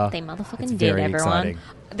here they are. They motherfucking did, everyone. Exciting.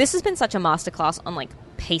 This has been such a masterclass on like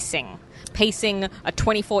pacing a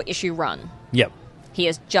 24-issue run. Yep. He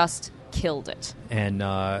has just killed it. And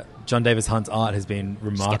John Davis Hunt's art has been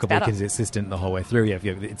remarkably consistent the whole way through. Yeah,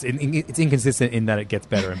 it's inconsistent in that it gets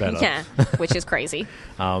better and better. Yeah, which is crazy.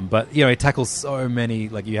 But it tackles so many.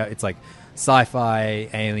 It's like sci-fi,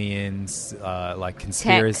 aliens, like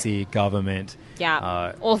conspiracy, government.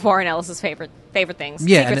 Yeah, all of Warren Ellis's favorite things.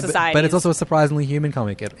 Yeah, secret societies. but it's also a surprisingly human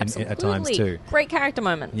comic at times too. Great character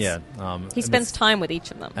moments. Yeah, he spends time with each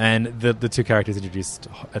of them. And the 2 characters introduced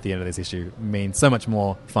at the end of this issue mean so much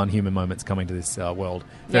more fun human moments coming to this world.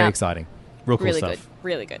 Very exciting, real cool stuff.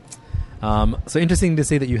 Really good. So interesting to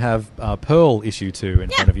see that you have Pearl issue 2 in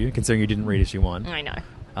front of you, considering you didn't read issue 1. I know.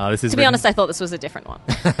 To be honest, I thought this was a different one.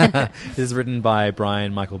 This is written by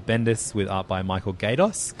Brian Michael Bendis with art by Michael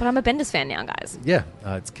Gaydos. But I'm a Bendis fan now, guys. Yeah,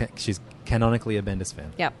 she's canonically a Bendis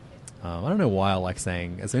fan. Yep. I don't know why I like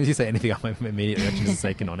saying... As soon as you say anything, my immediate reaction is to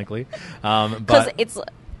say canonically. Because it's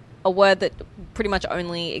a word that pretty much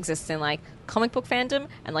only exists in like comic book fandom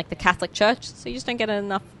and like the Catholic Church, so you just don't get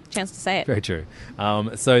enough chance to say it. Very true.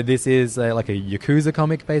 So this is like a Yakuza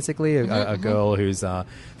comic, basically. A girl whose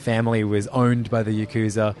family was owned by the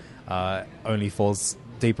Yakuza only falls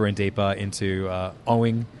deeper and deeper into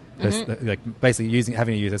owing, basically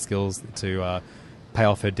having to use her skills to pay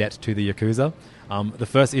off her debt to the Yakuza. The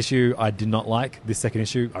first issue I did not like. This second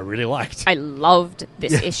issue I really liked. I loved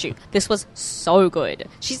this issue. This was so good.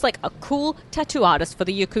 She's like a cool tattoo artist for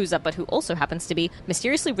the Yakuza, but who also happens to be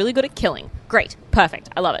mysteriously really good at killing. Great. Perfect.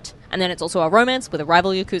 I love it. And then it's also a romance with a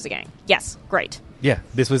rival Yakuza gang. Yes. Great. Yeah,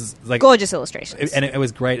 this was like... gorgeous illustrations. And it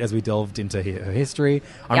was great as we delved into her history.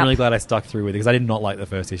 I'm really glad I stuck through with it because I did not like the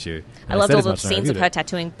first issue. I loved all the scenes of her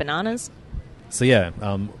tattooing bananas. So yeah,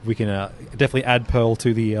 we can definitely add Pearl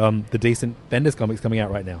to the decent Bendis comics coming out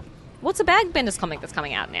right now. What's a bad Bendis comic that's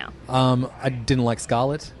coming out now? I didn't like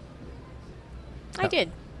Scarlet. I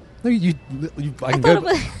did. No, I can go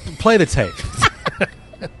play the tape.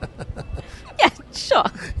 Yeah, sure.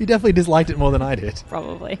 You definitely disliked it more than I did.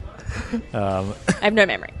 Probably. I have no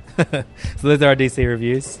memory. So those are our DC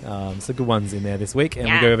reviews. Some good ones in there this week, and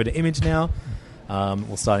we go over to Image now.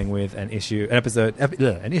 We're starting with an issue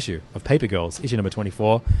of Paper Girls, issue number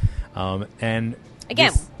 24, and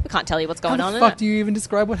again, we can't tell you what's going on. How the fuck do you even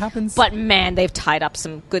describe what happens? But man, they've tied up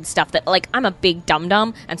some good stuff. That I'm a big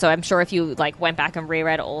dum-dum, and so I'm sure if you went back and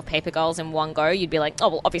reread all of Paper Girls in one go, you'd be like, oh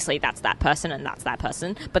well, obviously that's that person and that's that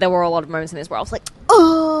person. But there were a lot of moments in this where I was like,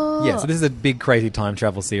 oh yeah. So this is a big crazy time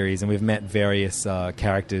travel series, and we've met various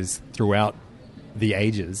characters throughout the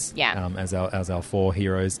ages. Yeah. As our four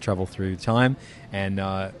heroes travel through time, and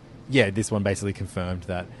this one basically confirmed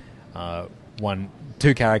that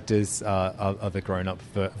two characters are the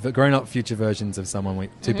grown-up future versions of someone.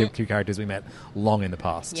 Two characters we met long in the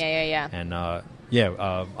past. Yeah. And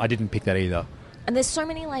I didn't pick that either. And there's so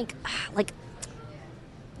many like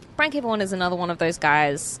Frank Everone is another one of those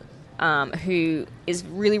guys who is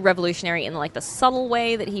really revolutionary in the subtle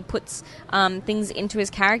way that he puts things into his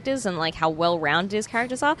characters and how well-rounded his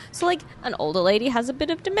characters are. So an older lady has a bit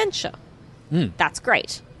of dementia. That's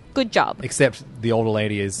great. Good job. Except the older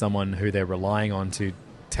lady is someone who they're relying on to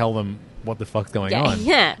tell them what the fuck's going on.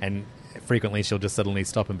 Yeah. And frequently she'll just suddenly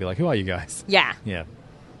stop and be like, who are you guys? Yeah. Yeah.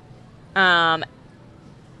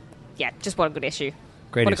 Just what a good issue.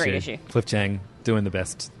 Great issue. Cliff Chang doing the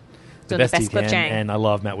best. The best he Cliff can. Chang. And I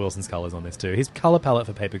love Matt Wilson's colours on this too. His colour palette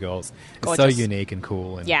for Paper Girls is so unique and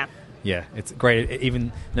cool. And yeah. Yeah, it's great.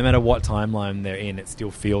 Even no matter what timeline they're in, it still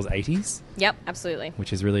feels 80s. Yep, absolutely.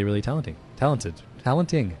 Which is really, really talenting.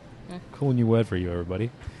 Cool new word for you, everybody.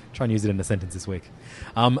 Try and use it in a sentence this week.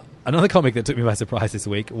 Another comic that took me by surprise this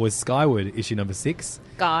week was Skyward, issue number 6.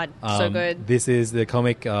 God, so good. This is the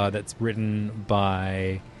comic that's written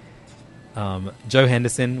by Joe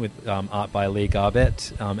Henderson with art by Lee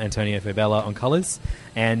Garbett, Antonio Fabella on colours.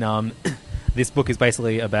 And this book is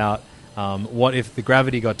basically about what if the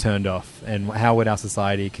gravity got turned off, and how would our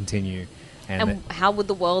society continue? And how would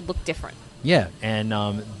the world look different? Yeah,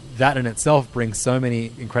 and that in itself brings so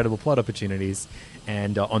many incredible plot opportunities.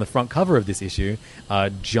 And on the front cover of this issue,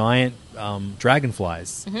 giant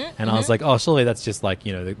dragonflies. And I was like, oh, surely that's just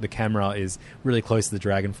the camera is really close to the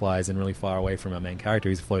dragonflies and really far away from our main character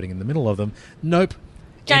who's floating in the middle of them. Nope.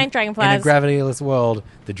 Giant dragonflies. In a gravityless world,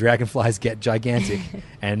 the dragonflies get gigantic.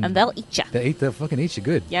 And they'll eat you. They'll fucking eat you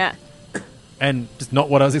good. Yeah. And just not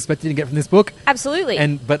what I was expecting to get from this book. Absolutely.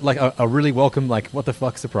 But a really welcome, what the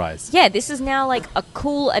fuck surprise. Yeah, this is now a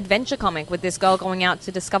cool adventure comic with this girl going out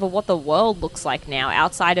to discover what the world looks like now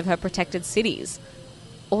outside of her protected cities.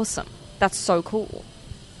 Awesome. That's so cool.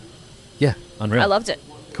 Yeah, unreal. I loved it.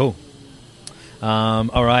 Cool.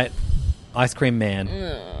 All right. Ice Cream Man.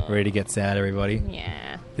 Ready to get sad, everybody?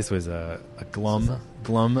 Yeah. This was a glum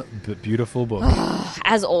but beautiful book.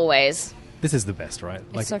 As always. This is the best, right?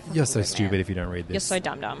 You're so stupid if you don't read this. You're so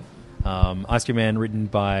dumb. Ice Cream Man, written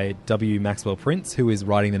by W. Maxwell Prince, who is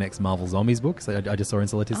writing the next Marvel Zombies book. So I just saw in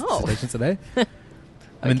Citations today.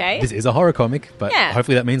 I mean, this is a horror comic, but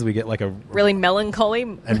hopefully that means we get a really melancholy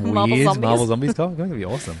and Marvel weird Zombies. Marvel Zombies comic. It's going to be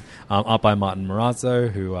awesome. Art by Martin Morazzo,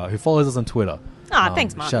 who follows us on Twitter.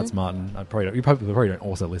 Thanks, Martin. Shouts, Martin. You probably don't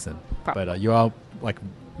also listen, but you are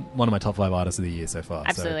one of my top 5 artists of the year so far.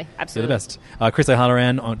 Absolutely. You're the best. Chris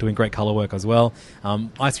O'Halloran doing great color work as well.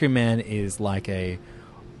 Ice Cream Man is like a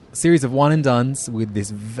series of one and dones with this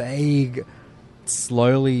vague,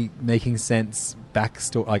 slowly making sense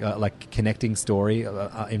backstory, like connecting story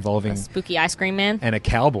involving a spooky ice cream man and a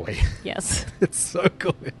cowboy. Yes, it's so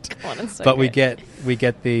good. But we get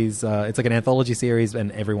these. It's like an anthology series,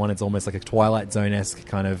 and it's almost like a Twilight Zone-esque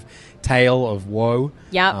kind of tale of woe.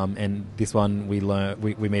 Yeah. And this one we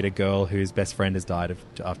meet a girl whose best friend has died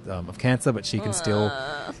of cancer, but she can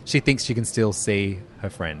she thinks she can still see her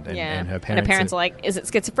friend and her parents. And her parents are like, is it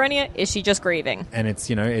schizophrenia? Is she just grieving? And it's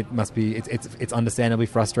it must be it's understandably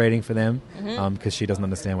frustrating for them because she doesn't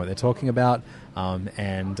understand what they're talking about.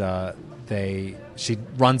 She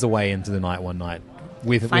runs away into the night one night.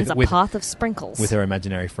 Finds a path of sprinkles with her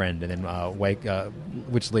imaginary friend, and then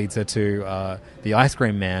which leads her to the Ice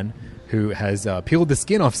Cream Man, who has peeled the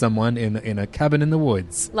skin off someone in a cabin in the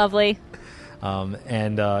woods. Lovely. I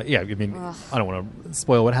mean, I don't want to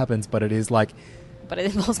spoil what happens, but it is like. But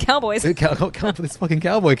it involves cowboys. This fucking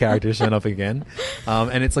cowboy character showing up again,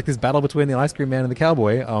 and it's like this battle between the Ice Cream Man and the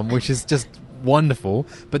cowboy, which is just wonderful.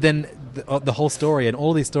 But then the whole story and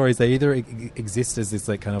all these stories, they either exist as this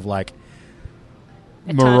kind of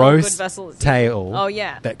morose good vessel. tale. Oh,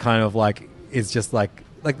 yeah. That kind of like is just like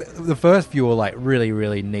the first few were like really,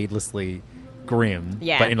 really needlessly grim,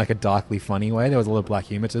 Yeah. but in like a darkly funny way. There was a lot of black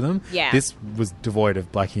humor to them. Yeah. This was devoid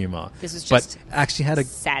of black humor. This was just but actually had a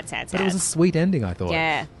sad. But it was a sweet ending, I thought.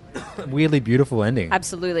 Yeah. Weirdly beautiful ending.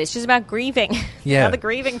 Absolutely. It's just about grieving. Yeah. The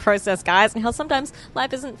grieving process, guys, and how sometimes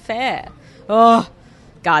life isn't fair. Oh,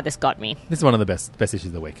 God, this got me. This is one of the best issues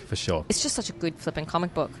of the week, for sure. It's just such a good flipping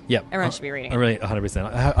comic book. Yep. Everyone should be reading it. I really,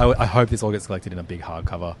 100%. I hope this all gets collected in a big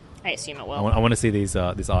hardcover. I assume it will. I want to see this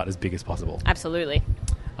art as big as possible. Absolutely.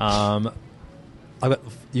 You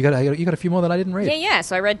got a few more that I didn't read. Yeah.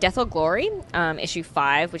 So I read Death or Glory, issue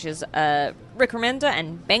 5, which is Rick Remender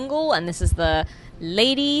and Bengal, and this is the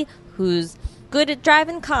lady who's good at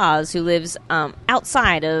driving cars, who lives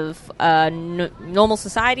outside of normal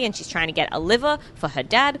society, and she's trying to get a liver for her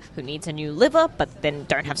dad, who needs a new liver, but then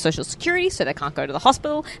don't have social security, so they can't go to the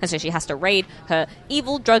hospital, and so she has to raid her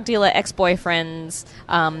evil drug dealer ex-boyfriend's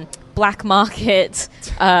black market.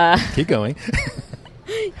 Keep going.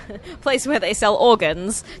 Place where they sell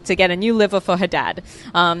organs to get a new liver for her dad.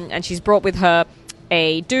 And she's brought with her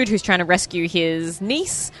a dude who's trying to rescue his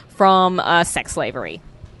niece from sex slavery.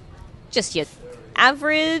 Just your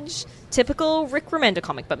average, typical Rick Remender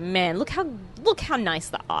comic. But man, look how nice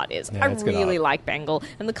the art is. Yeah, I really like Bengal.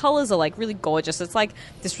 And the colors are like really gorgeous. It's like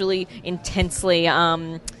this really intensely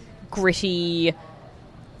gritty,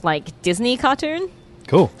 like Disney cartoon.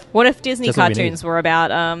 Cool. What if Disney That's what we cartoons need. were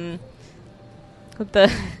about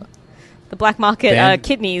the black market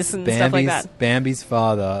kidneys and stuff like that? Bambi's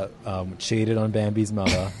father cheated on Bambi's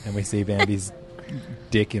mother, and we see Bambi's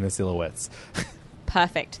dick in the silhouettes.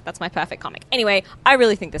 Perfect. That's my perfect comic. Anyway, I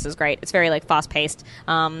really think this is great. It's very like fast paced,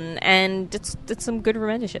 and it's some good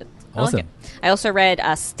Remender shit. I Awesome. like it. I also read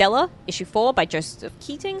Stella, issue 4 by Joseph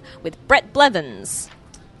Keating with Brett Blevins.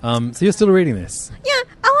 So you're still reading this? Yeah,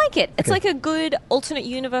 I like it. It's Okay. like a good alternate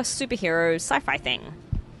universe superhero sci-fi thing.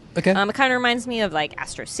 Okay. It kind of reminds me of like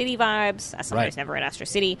Astro City vibes. As someone who's never read Astro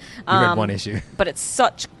City, You read one issue. but it's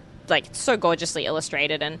such like so gorgeously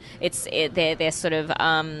illustrated, and they're sort of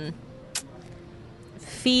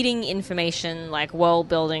feeding information, like world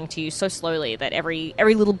building to you so slowly that every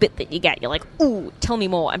little bit that you get, you're like, ooh, tell me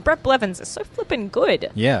more. And Brett Blevins is so flippin'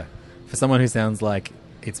 good. Yeah. For someone who sounds like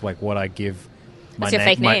it's like what I give my What's your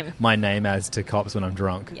fake name? my name as to cops when I'm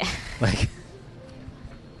drunk. Yeah. Like,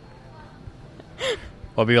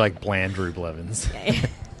 I'll be like Blandrew Blevins.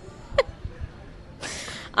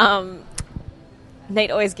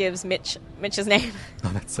 Nate always gives Mitch's name.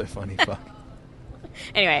 Oh, that's so funny. Fuck.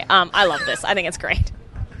 Anyway, I love this. I think it's great.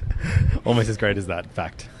 Almost as great as that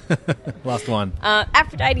fact. Last one.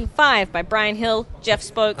 Aphrodite 5 by Brian Hill, Jeff I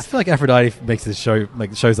Spokes. feel like Aphrodite makes this show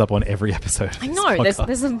shows up on every episode. Of I this know there's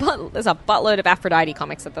podcast. a buttload of Aphrodite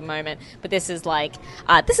comics at the moment, but this is like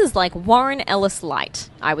Warren Ellis light,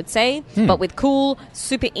 I would say, but with cool,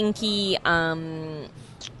 super inky. Who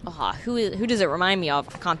does it remind me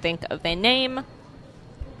of? I can't think of their name.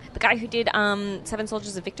 The guy who did Seven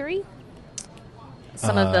Soldiers of Victory.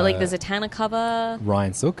 Some of the Zatanna cover.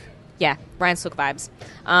 Ryan Sook. Yeah, Ryan Sook vibes.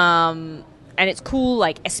 And it's cool,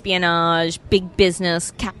 like espionage, big business,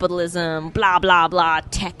 capitalism, blah, blah, blah,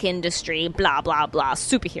 tech industry, blah, blah, blah,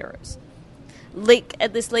 superheroes.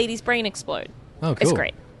 This lady's brain explode. Oh, cool. It's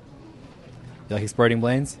great. You like exploding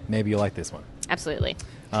brains? Maybe you like this one. Absolutely.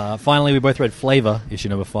 Finally, we both read Flavor, issue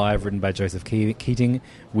number 5, written by Joseph Keating,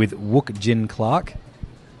 with Wook Jin Clark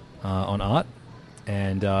on art.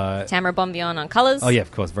 And Tamara Bonvion on colors. Oh, yeah,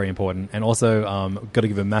 of course, very important. And also, got to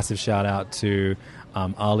give a massive shout out to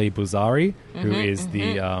Ali Bouzari, who is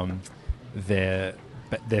their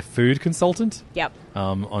food consultant. Yep.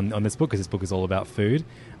 On this book, because this book is all about food.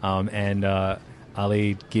 And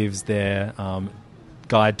Ali gives their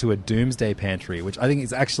guide to a doomsday pantry, which I think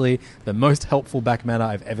is actually the most helpful back matter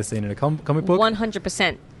I've ever seen in a comic book.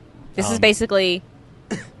 100%. This is basically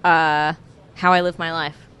how I live my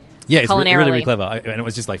life. Yeah, it's really, culinarily. really clever. And it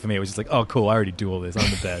was just like, for me, it was just like, oh, cool, I already do all this. I'm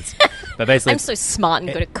the best. But basically, I'm so smart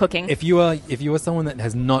and good at cooking. If you are someone that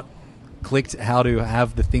has not clicked how to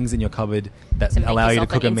have the things in your cupboard that To make allow you to yourself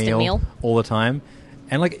cook a an instant meal meal. all the time,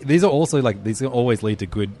 and like these always lead to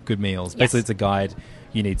good meals. Yes. Basically, it's a guide.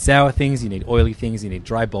 You need sour things, you need oily things, you need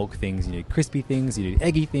dry bulk things, you need crispy things, you need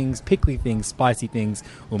eggy things, pickly things, spicy things,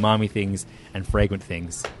 umami things, and fragrant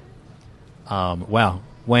things. Wow,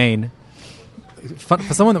 Wayne. For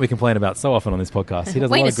someone that we complain about so often on this podcast, he does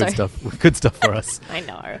Wayne a lot is of good stuff for us. I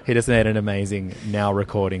know. He just made an amazing, now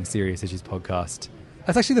recording Serious Issues podcast.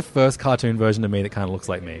 That's actually the first cartoon version of me that kind of looks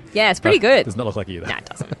like me. Yeah, it's pretty But good. Does not look like you, though. No, it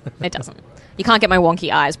doesn't. It doesn't. You can't get my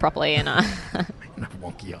wonky eyes properly. And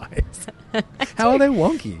Wonky eyes. How are they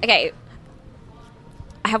wonky? Okay.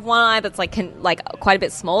 have one eye that's like quite a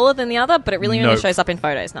bit smaller than the other, but it really only shows up in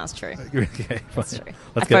photos. No, it's true. Okay, that's true.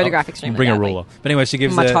 I photograph extremely bring badly. a ruler. But anyway, she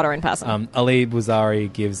gives much hotter in person. Ali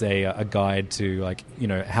Bouzari gives a guide to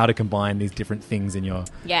how to combine these different things in your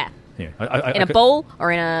in a bowl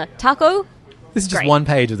or in a taco. This is just one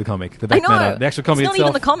page of the comic. The back matter, the actual comic it's not itself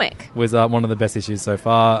even the comic. Was one of the best issues so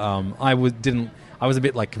far. I was a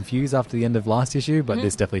bit confused after the end of last issue, but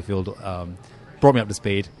this definitely brought me up to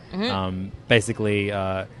speed. Basically,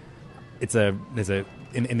 in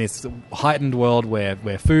this heightened world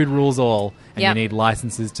where food rules all, and you need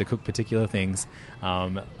licenses to cook particular things.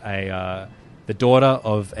 The daughter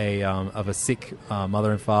of a sick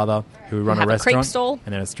mother and father who run a restaurant crepe stall.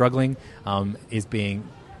 and then are struggling is being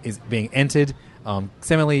entered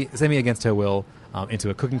semi against her will into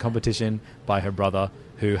a cooking competition by her brother,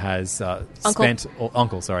 who has spent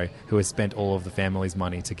all of the family's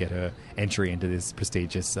money to get her entry into this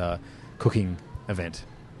prestigious cooking event.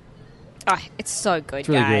 Oh, it's so good, It's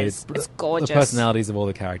really guys. good. It's gorgeous. The personalities of all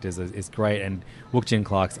the characters is great, and Wook Jin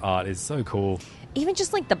Clark's art is so cool. Even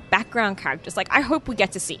just the background characters. I hope we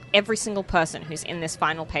get to see every single person who's in this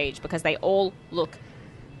final page, because they all look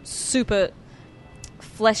super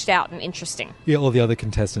fleshed out and interesting. Yeah, all the other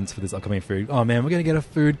contestants for this upcoming food. Oh man, we're going to get a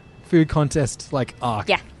food contest arc.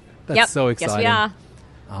 Yeah. That's so exciting. Yes, we are.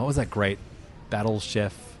 What was that great Battle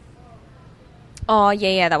Chef? Oh,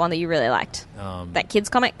 yeah, that one that you really liked. That kids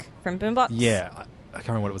comic from Boombox? Yeah, I can't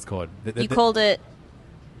remember what it was called. Called it...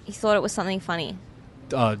 You thought it was something funny.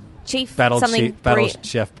 Chef Battle something... Battle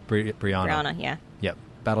Chef Brianna. Brianna, yeah. Yep.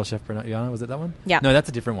 Battle Chef Brianna, was it that one? Yeah. No, that's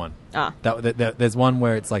a different one. Ah. There's one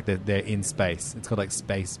where it's they're in space. It's called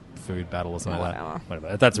Space Food Battle or something like that.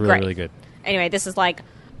 Whatever. That's really, really good. Anyway, this is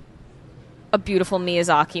a beautiful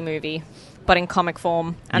Miyazaki movie, but in comic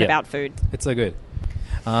form and about food. It's so good.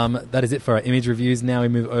 That is it for our image reviews. Now we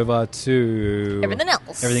move over to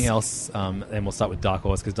everything else. And we'll start with Dark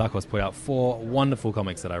Horse, because Dark Horse put out 4 wonderful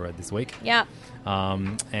comics that I read this week. Yeah.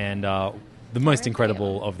 The most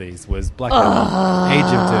incredible of these was Black Hammer, Age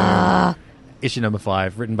of Doom, issue number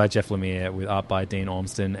 5, written by Jeff Lemire with art by Dean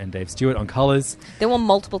Ormston and Dave Stewart on colours. There were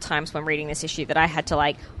multiple times when reading this issue that I had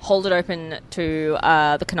to hold it open to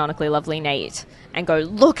the canonically lovely Nate and go,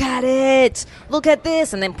 look at it, look at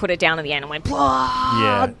this, and then put it down at the end and went,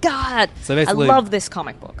 oh, God. So basically, I love this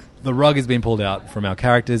comic book. The rug has been pulled out from our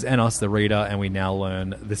characters and us, the reader, and we now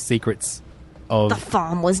learn the secrets of... The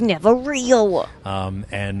farm was never real.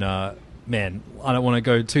 Man, I don't want to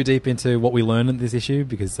go too deep into what we learned in this issue,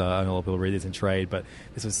 because I know a lot of people read this in trade, but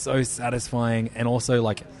this was so satisfying, and also,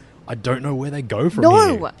 I don't know where they go from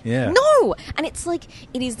here. Yeah. No! And it's it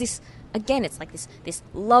is this... Again, it's this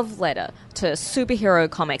love letter to superhero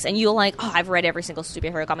comics, and you're like, oh, I've read every single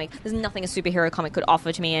superhero comic. There's nothing a superhero comic could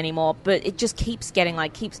offer to me anymore, but it just keeps getting,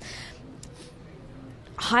 keeps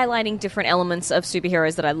highlighting different elements of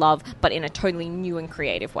superheroes that I love, but in a totally new and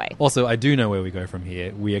creative way. Also, I do know where we go from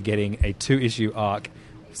here. We are getting a 2-issue arc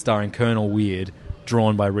starring Colonel Weird,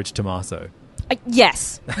 drawn by Rich Tommaso.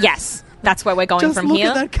 Yes. That's where we're going from here.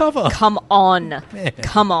 Just look at that cover. Come on. Man.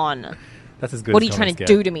 Come on. That's as good. What as are you trying to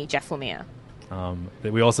do to me, Jeff Lemire?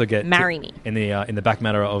 We also get marry me in the back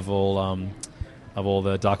matter of all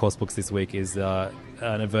the Dark Horse books this week is an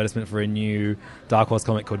advertisement for a new Dark Horse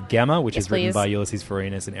comic called Gamma, which is written by Ulysses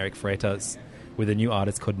Farinas and Eric Freitas, with a new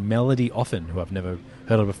artist called Melody Offen, who I've never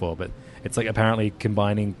heard of before, but it's apparently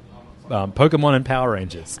combining Pokemon and Power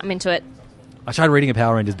Rangers. I'm into it. I tried reading a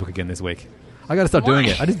Power Rangers book again this week. I got to start doing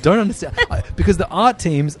it. I just don't understand. Because the art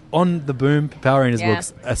teams on the Boom Power Rangers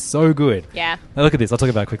books are so good. Yeah. Now look at this. I'll talk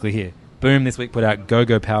about it quickly here. Boom this week put out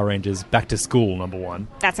Go-Go Power Rangers Back to School #1.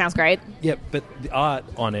 That sounds great. Yep, but the art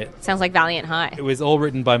on it... Sounds like Valiant High. It was all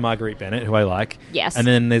written by Marguerite Bennett, who I like. Yes. And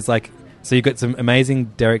then there's so you've got some amazing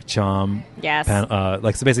Derek Charm. Yes. So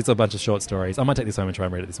basically it's a bunch of short stories. I might take this home and try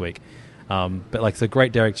and read it this week. But so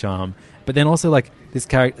great Derek Charm. But then also this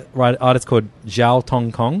artist called Zhao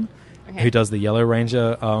Tong Kong, who does the Yellow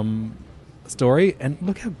Ranger story. And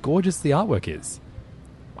look how gorgeous the artwork is.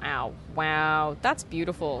 Wow, that's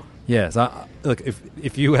beautiful. Yes, look,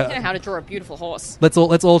 if you know how to draw a beautiful horse. Let's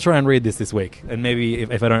all try and read this week, and maybe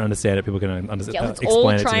if I don't understand it, people can understand. Yeah, let's explain all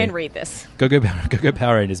it to try me. and read this. Go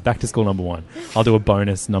Power Rangers Back to School #1. I'll do a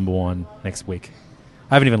bonus #1 next week.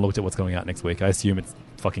 I haven't even looked at what's going out next week. I assume it's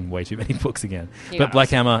fucking way too many books again. But Black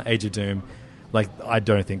Hammer, Age of Doom, I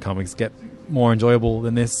don't think comics get more enjoyable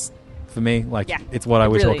than this for me. It's what I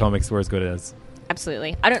wish all comics were as good as.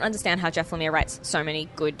 Absolutely. I don't understand how Jeff Lemire writes so many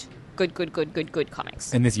good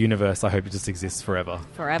comics. In this universe, I hope it just exists forever.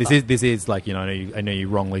 This is I know you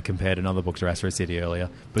wrongly compared another book to Astro City earlier,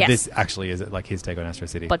 but this actually is his take on Astro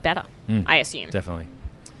City. But better, I assume. Definitely.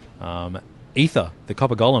 Ether, The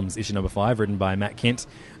Copper Golems, issue number 5, written by Matt Kint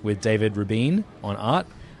with David Rubin on art.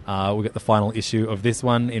 We got the final issue of this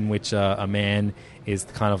one, in which a man is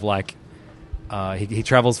kind of like he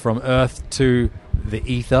travels from Earth to the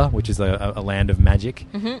Ether, which is a land of magic,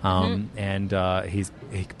 and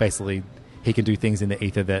he can do things in the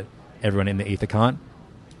Ether that everyone in the Ether can't.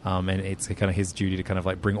 And it's kind of his duty to kind of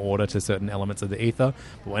like bring order to certain elements of the Ether.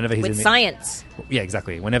 But whenever he's with science, yeah,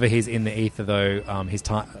 exactly. Whenever he's in the Ether, though, his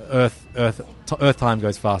time, Earth time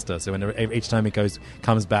goes faster. So whenever each time he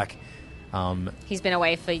comes back, he's been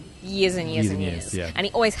away for years and years and years, yeah. And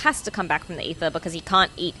he always has to come back from the Ether because he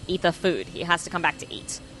can't eat Ether food. He has to come back to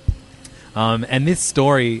eat. And this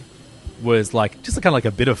story was like just kind of like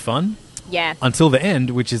a bit of fun. Yeah. Until the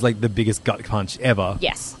end, which is like the biggest gut punch ever.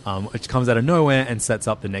 Yes. Which comes out of nowhere and sets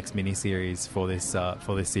up the next miniseries for this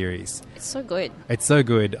series. It's so good. It's so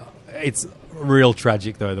good. It's real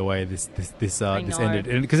tragic though the way this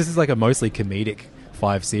ended, because this is like a mostly comedic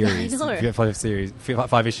 5-series,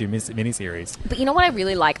 5-issue miniseries. But you know what I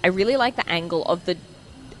really like? I really like the angle of the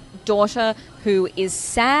daughter who is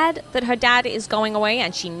sad that her dad is going away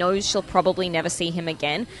and she knows she'll probably never see him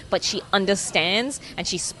again, but she understands and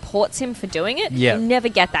she supports him for doing it. Yeah. You never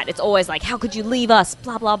get that. It's always like, how could you leave us?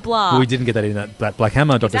 Blah, blah, blah. Well, we didn't get that in that Black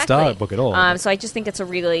Hammer Dr. Star book at all. So I just think it's a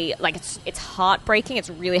really, like, it's heartbreaking.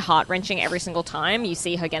 It's really heart-wrenching every single time. You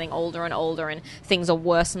see her getting older and older and things are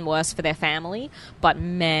worse and worse for their family. But,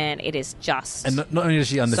 man, it is just And not only does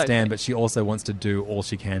she understand, so but she also wants to do all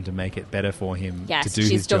she can to make it better for him, yes, to do his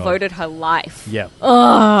job. she's devoted her life. Yeah.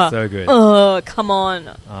 So good. Come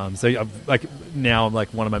on. So like now, like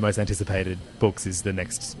one of my most anticipated books is the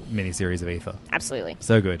next miniseries of Ether. Absolutely.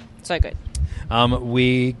 So good. So good.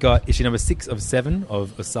 We got issue number 6 of 7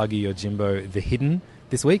 of Usagi Yojimbo, The Hidden,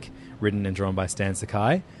 this week, written and drawn by Stan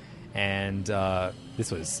Sakai, and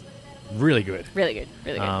this was really good. Really good.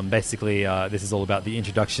 Really good. Basically, this is all about the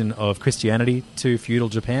introduction of Christianity to feudal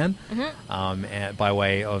Japan, by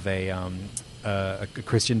way of a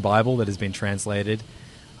Christian Bible that has been translated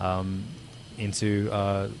into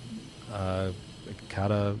kata.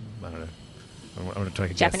 I don't know. I'm going to try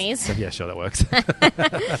to Japanese. Yeah, sure, that works.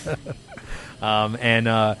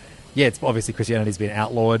 It's obviously Christianity's been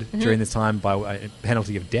outlawed during this time by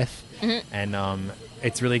penalty of death, and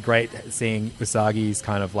it's really great seeing Usagi's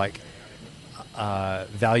kind of like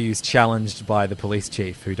values challenged by the police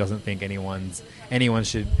chief, who doesn't think anyone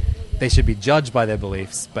should be judged by their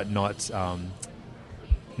beliefs, but not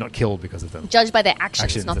killed because of them. Judged by their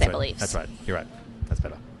actions not their beliefs. That's right. You're right. That's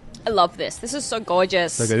better. I love this. This is so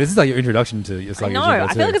gorgeous. So good. This is like your introduction to Usagi. I know.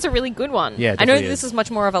 I feel like it's a really good one. Yeah, I know this is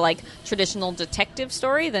much more of a like traditional detective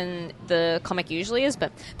story than the comic usually is,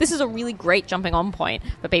 but this is a really great jumping on point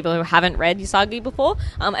for people who haven't read Usagi before,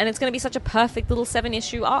 and it's going to be such a perfect little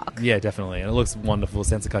 7-issue arc. Yeah, definitely. And it looks wonderful.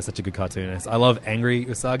 Sensei's such a good cartoonist. I love angry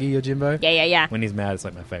Usagi Yojimbo. Yeah. When he's mad, it's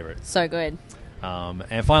like my favorite. So good.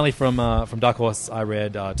 And finally, from Dark Horse, I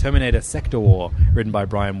read Terminator Sector War, written by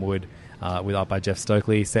Brian Wood, with art by Jeff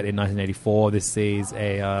Stokely, set in 1984. This sees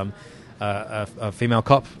a female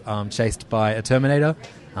cop chased by a Terminator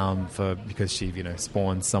because she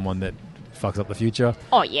spawns someone that fucks up the future.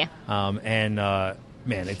 Oh yeah.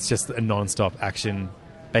 Man, it's just a non-stop action.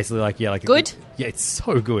 Basically, good. It's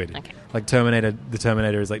so good. Okay. Like the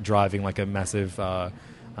Terminator is like driving like a massive,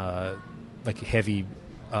 heavy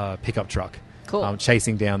pickup truck. Cool.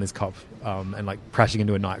 Chasing down this cop and like crashing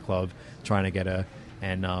into a nightclub, trying to get her,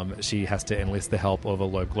 and she has to enlist the help of a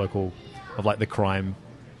local of like the crime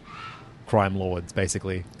lords,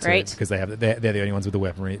 basically. Great. Because they're the only ones with the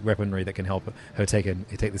weaponry that can help her take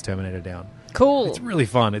this Terminator down. Cool. It's really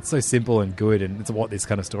fun. It's so simple and good, and it's what this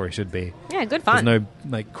kind of story should be. Yeah, good fun. There's no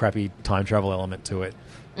like crappy time travel element to it.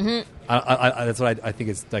 Mm-hmm. That's what I think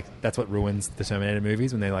is like. That's what ruins the Terminator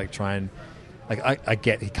movies, when they like try and I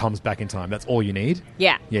get he comes back in time. That's all you need.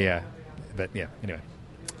 Yeah. But yeah, anyway,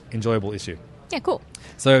 enjoyable issue. Yeah, cool.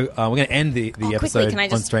 So we're going to end the episode quickly,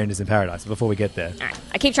 on Strangers in Paradise. Before we get there, all right.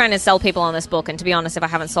 I keep trying to sell people on this book, and to be honest, if I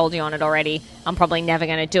haven't sold you on it already, I'm probably never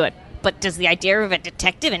going to do it. But does the idea of a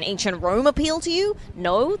detective in ancient Rome appeal to you?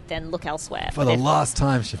 No? Then look elsewhere. For the last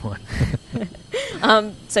time, Siobhan.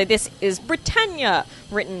 So this is Britannia,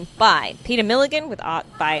 written by Peter Milligan, with art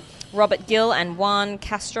by Robert Gill and Juan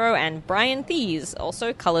Castro and Brian Thies.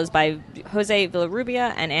 Also colours by Jose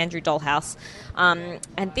Villarrubia and Andrew Dollhouse. And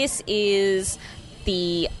this is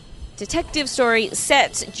the detective story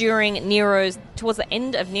set towards the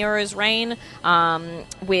end of Nero's reign,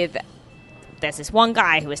 there's this one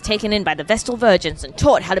guy who was taken in by the Vestal Virgins and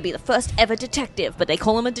taught how to be the first ever detective, but they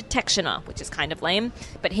call him a detectioner, which is kind of lame.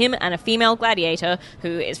 But him and a female gladiator,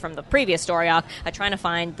 who is from the previous story arc, are trying to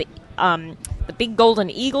find the the big golden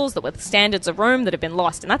eagles that were the standards of Rome that have been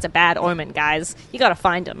lost, and that's a bad omen, guys. You got to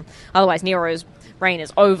find them, otherwise Nero's reign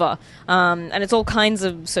is over. And it's all kinds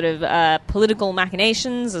of sort of political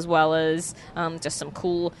machinations, as well as just some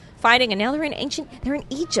cool fighting. And now they're in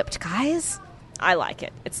Egypt, guys. I like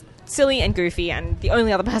it. It's silly and goofy, and the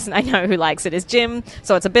only other person I know who likes it is Jim.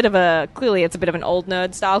 So it's a bit of an old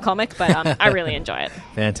nerd style comic, but I really enjoy it.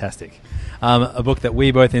 Fantastic. A book that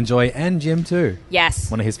we both enjoy, and Jim too. Yes.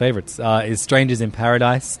 One of his favorites is Strangers in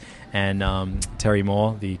Paradise, and Terry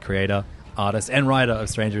Moore, the creator, artist, and writer of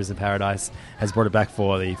Strangers in Paradise, has brought it back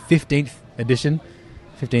for the 15th edition,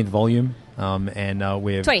 15th volume, and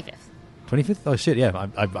we're 25th. 25th? Oh shit! Yeah,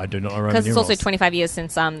 I do not know Roman because it's numerals. also 25 years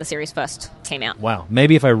since the series first came out. Wow.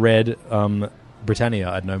 Maybe if I read Britannia,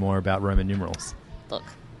 I'd know more about Roman numerals. Look,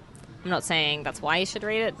 I'm not saying that's why you should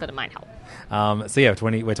read it, but it might help. So yeah,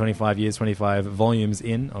 we're 25 years, 25 volumes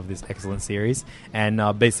in of this excellent series,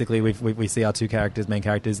 and basically we see our two main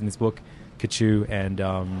characters in this book, Kachu and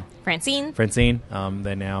Francine.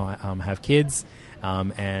 They now have kids,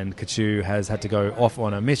 and Kachu has had to go off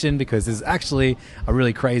on a mission because this is actually a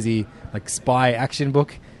really crazy like spy action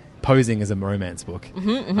book posing as a romance book,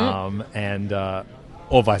 and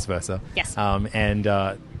or vice versa. Yes. And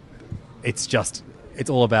it's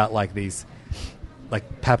all about like these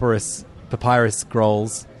like papyrus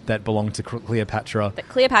scrolls that belong to Cleopatra. That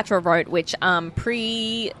Cleopatra wrote, which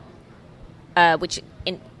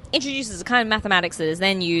introduces a kind of mathematics that is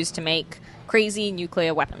then used to make crazy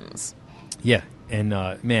nuclear weapons. Yeah, and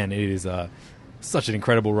man, it is such an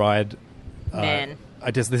incredible ride. Man.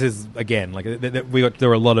 This is again like there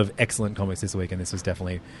were a lot of excellent comics this week, and this was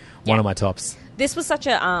definitely one of my tops. This was such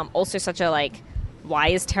a like, why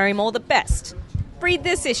is Terry Moore the best? Read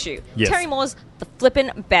this issue. Yes. Terry Moore's the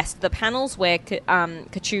flippin' best. The panels where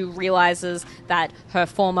Kachu realizes that her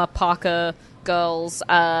former Parker girls'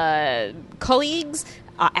 colleagues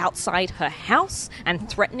are outside her house and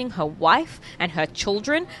threatening her wife and her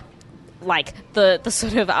children, like the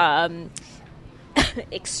sort of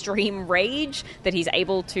extreme rage that he's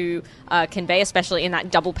able to convey, especially in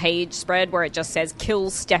that double-page spread where it just says "kill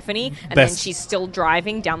Stephanie" and then she's still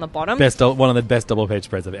driving down the bottom. One of the best double-page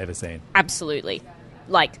spreads I've ever seen. Absolutely,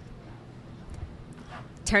 like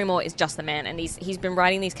Terry Moore is just the man, and he's been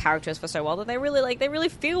writing these characters for so well that they really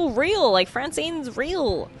feel real. Like Francine's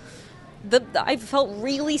real. I felt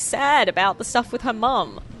really sad about the stuff with her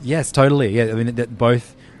mum. Yes, totally. Yeah, I mean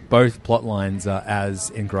both plot lines are as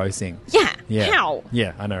engrossing. Yeah. How?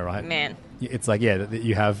 Yeah, I know, right? Man. It's like,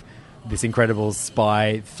 you have this incredible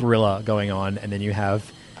spy thriller going on, and then you have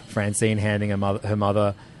Francine handing her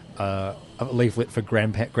mother a leaflet for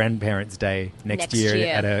Grandparents' Day next year.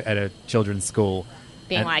 At a children's school.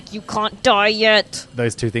 Being like, you can't die yet.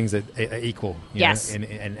 Those two things are equal. Yes.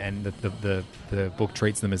 And the book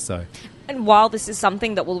treats them as so. And while this is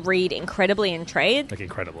something that we'll read incredibly in trade... Like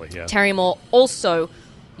incredibly, yeah. Terry Moore also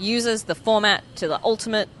uses the format to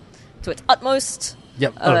its utmost.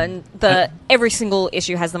 Yep. Every single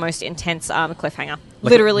issue has the most intense cliffhanger.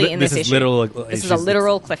 Like literally in this issue. This is a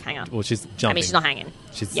literal cliffhanger. Well, she's jumping. I mean, she's not hanging.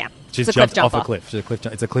 She's a jumped off a cliff.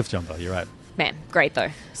 It's a cliff jumper, you're right. Man, great though.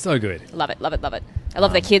 So good. Love it. I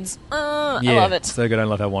love their kids. I love it. So good. I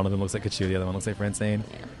love how one of them looks like Kachu, the other one looks like Francine.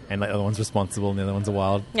 Yeah. And like the other one's responsible and the other one's a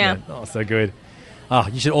wild. Yeah. Oh, so good. Oh,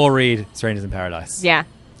 you should all read Strangers in Paradise. Yeah.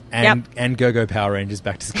 And Go-Go Power Rangers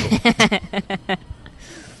Back to School.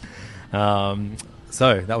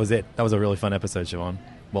 So that was it. That was a really fun episode, Siobhan.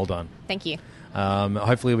 Well done. Thank you.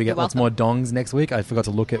 Hopefully we get lots more dongs next week. I forgot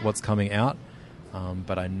to look at what's coming out.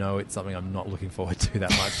 But I know it's something I'm not looking forward to that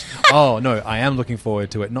much. Oh, no, I am looking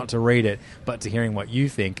forward to it. Not to read it, but to hearing what you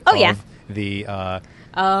think of the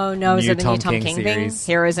is it the new Tom King thing?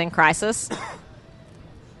 Heroes in Crisis?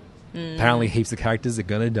 Apparently heaps of characters are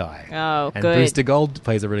going to die. Oh, and good. Booster Gold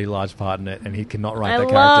plays a really large part in it, and he cannot write that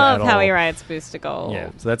character at all. I love how he writes Booster Gold. Yeah,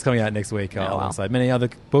 so that's coming out next week alongside many other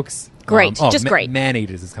books. Great, great.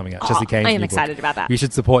 Man-Eaters is coming out. Chelsea Kane's I am new excited book. about that. You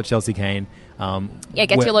should support Chelsea Kane. Get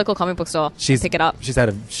to your local comic book store. Pick it up. She's had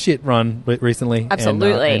a shit run recently.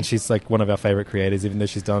 Absolutely. And she's like one of our favourite creators, even though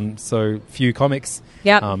she's done so few comics.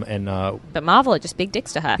 Yep. But Marvel are just big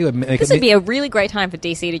dicks to her. This would be a really great time for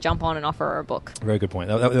DC to jump on and offer her a book. Very good point.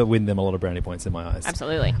 That'll win them a lot of brownie points in my eyes.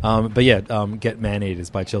 Absolutely. Get Man-Eaters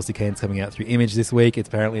by Chelsea Kane's coming out through Image this week.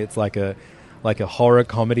 It's like a horror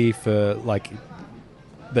comedy for like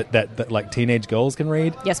that like teenage girls can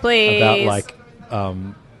read. Yes, please. About like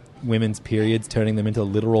women's periods turning them into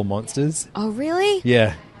literal monsters. Oh, really?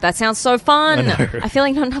 Yeah. That sounds so fun. I know. I feel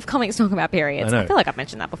like not enough comics talk about periods. I know. I feel like I've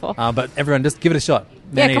mentioned that before. But everyone, just give it a shot.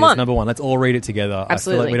 Yeah, come on. Number one. Let's all read it together.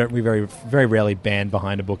 Absolutely. I feel like we very, very rarely band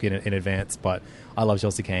behind a book in advance, but I love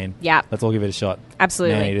Chelsea Cain. Yeah. Let's all give it a shot.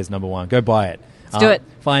 Absolutely. Man-Eaters number one. Go buy it. Let's do it.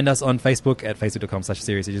 Find us on Facebook at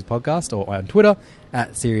facebook.com/Serious Issues Podcast or on Twitter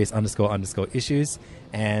at serious_issues.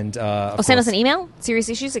 And or send us an email,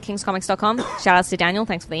 seriousissues@kingscomics.com. Shout outs to Daniel.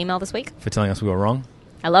 Thanks for the email this week. For telling us we were wrong.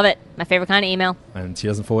 I love it. My favorite kind of email. And she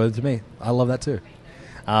doesn't forward it to me. I love that too.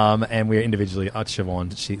 And we're individually at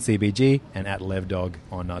Siobhan CBG and at LevDog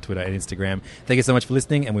on Twitter and Instagram. Thank you so much for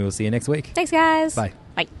listening, and we will see you next week. Thanks, guys. Bye.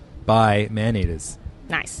 Bye. Bye, Man-Eaters.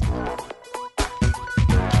 Nice.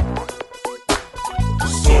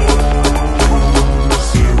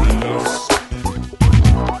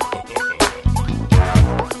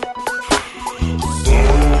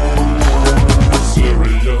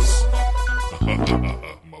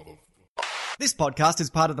 This podcast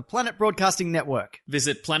is part of the Planet Broadcasting Network.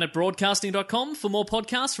 Visit planetbroadcasting.com for more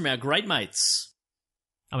podcasts from our great mates.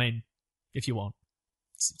 I mean, if you want.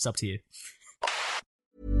 It's up to you.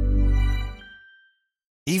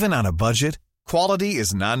 Even on a budget, quality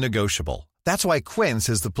is non-negotiable. That's why Quince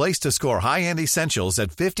is the place to score high-end essentials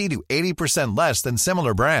at 50 to 80% less than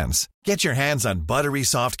similar brands. Get your hands on buttery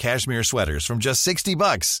soft cashmere sweaters from just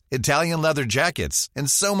 $60, Italian leather jackets,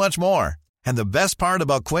 and so much more. And the best part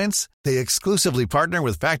about Quince, they exclusively partner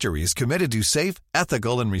with factories committed to safe,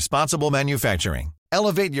 ethical, and responsible manufacturing.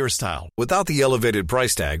 Elevate your style without the elevated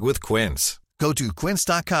price tag with Quince. Go to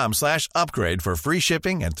quince.com/upgrade for free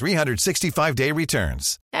shipping and 365-day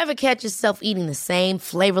returns. Ever catch yourself eating the same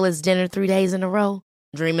flavorless dinner 3 days in a row?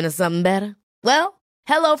 Dreaming of something better? Well,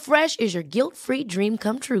 HelloFresh is your guilt-free dream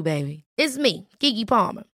come true, baby. It's me, Keke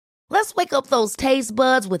Palmer. Let's wake up those taste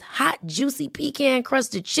buds with hot, juicy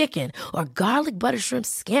pecan-crusted chicken or garlic butter shrimp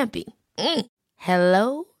scampi.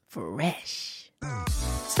 Hello Fresh.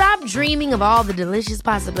 Stop dreaming of all the delicious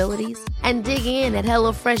possibilities and dig in at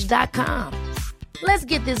HelloFresh.com. Let's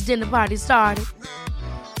get this dinner party started.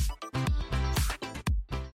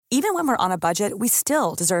 Even when we're on a budget, we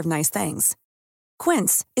still deserve nice things.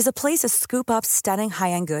 Quince is a place to scoop up stunning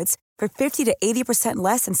high-end goods for 50 to 80%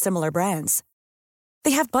 less than similar brands.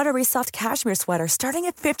 They have buttery soft cashmere sweaters starting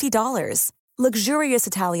at $50, luxurious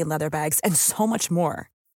Italian leather bags, and so much more.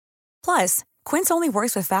 Plus, Quince only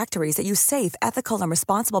works with factories that use safe, ethical, and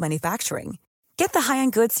responsible manufacturing. Get the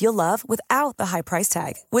high-end goods you'll love without the high price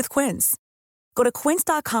tag with Quince. Go to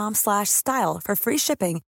quince.com/style for free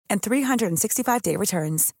shipping and 365-day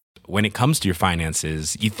returns. When it comes to your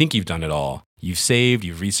finances, you think you've done it all. You've saved,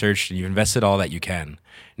 you've researched, and you've invested all that you can.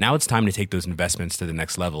 Now it's time to take those investments to the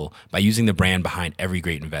next level by using the brand behind every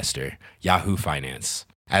great investor, Yahoo Finance.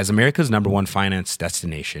 As America's #1 finance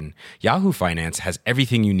destination, Yahoo Finance has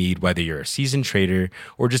everything you need, whether you're a seasoned trader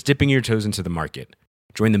or just dipping your toes into the market.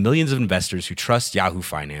 Join the millions of investors who trust Yahoo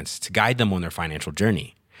Finance to guide them on their financial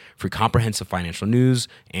journey. For comprehensive financial news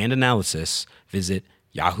and analysis, visit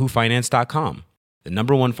yahoofinance.com, the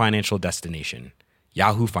 #1 financial destination,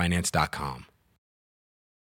 yahoofinance.com.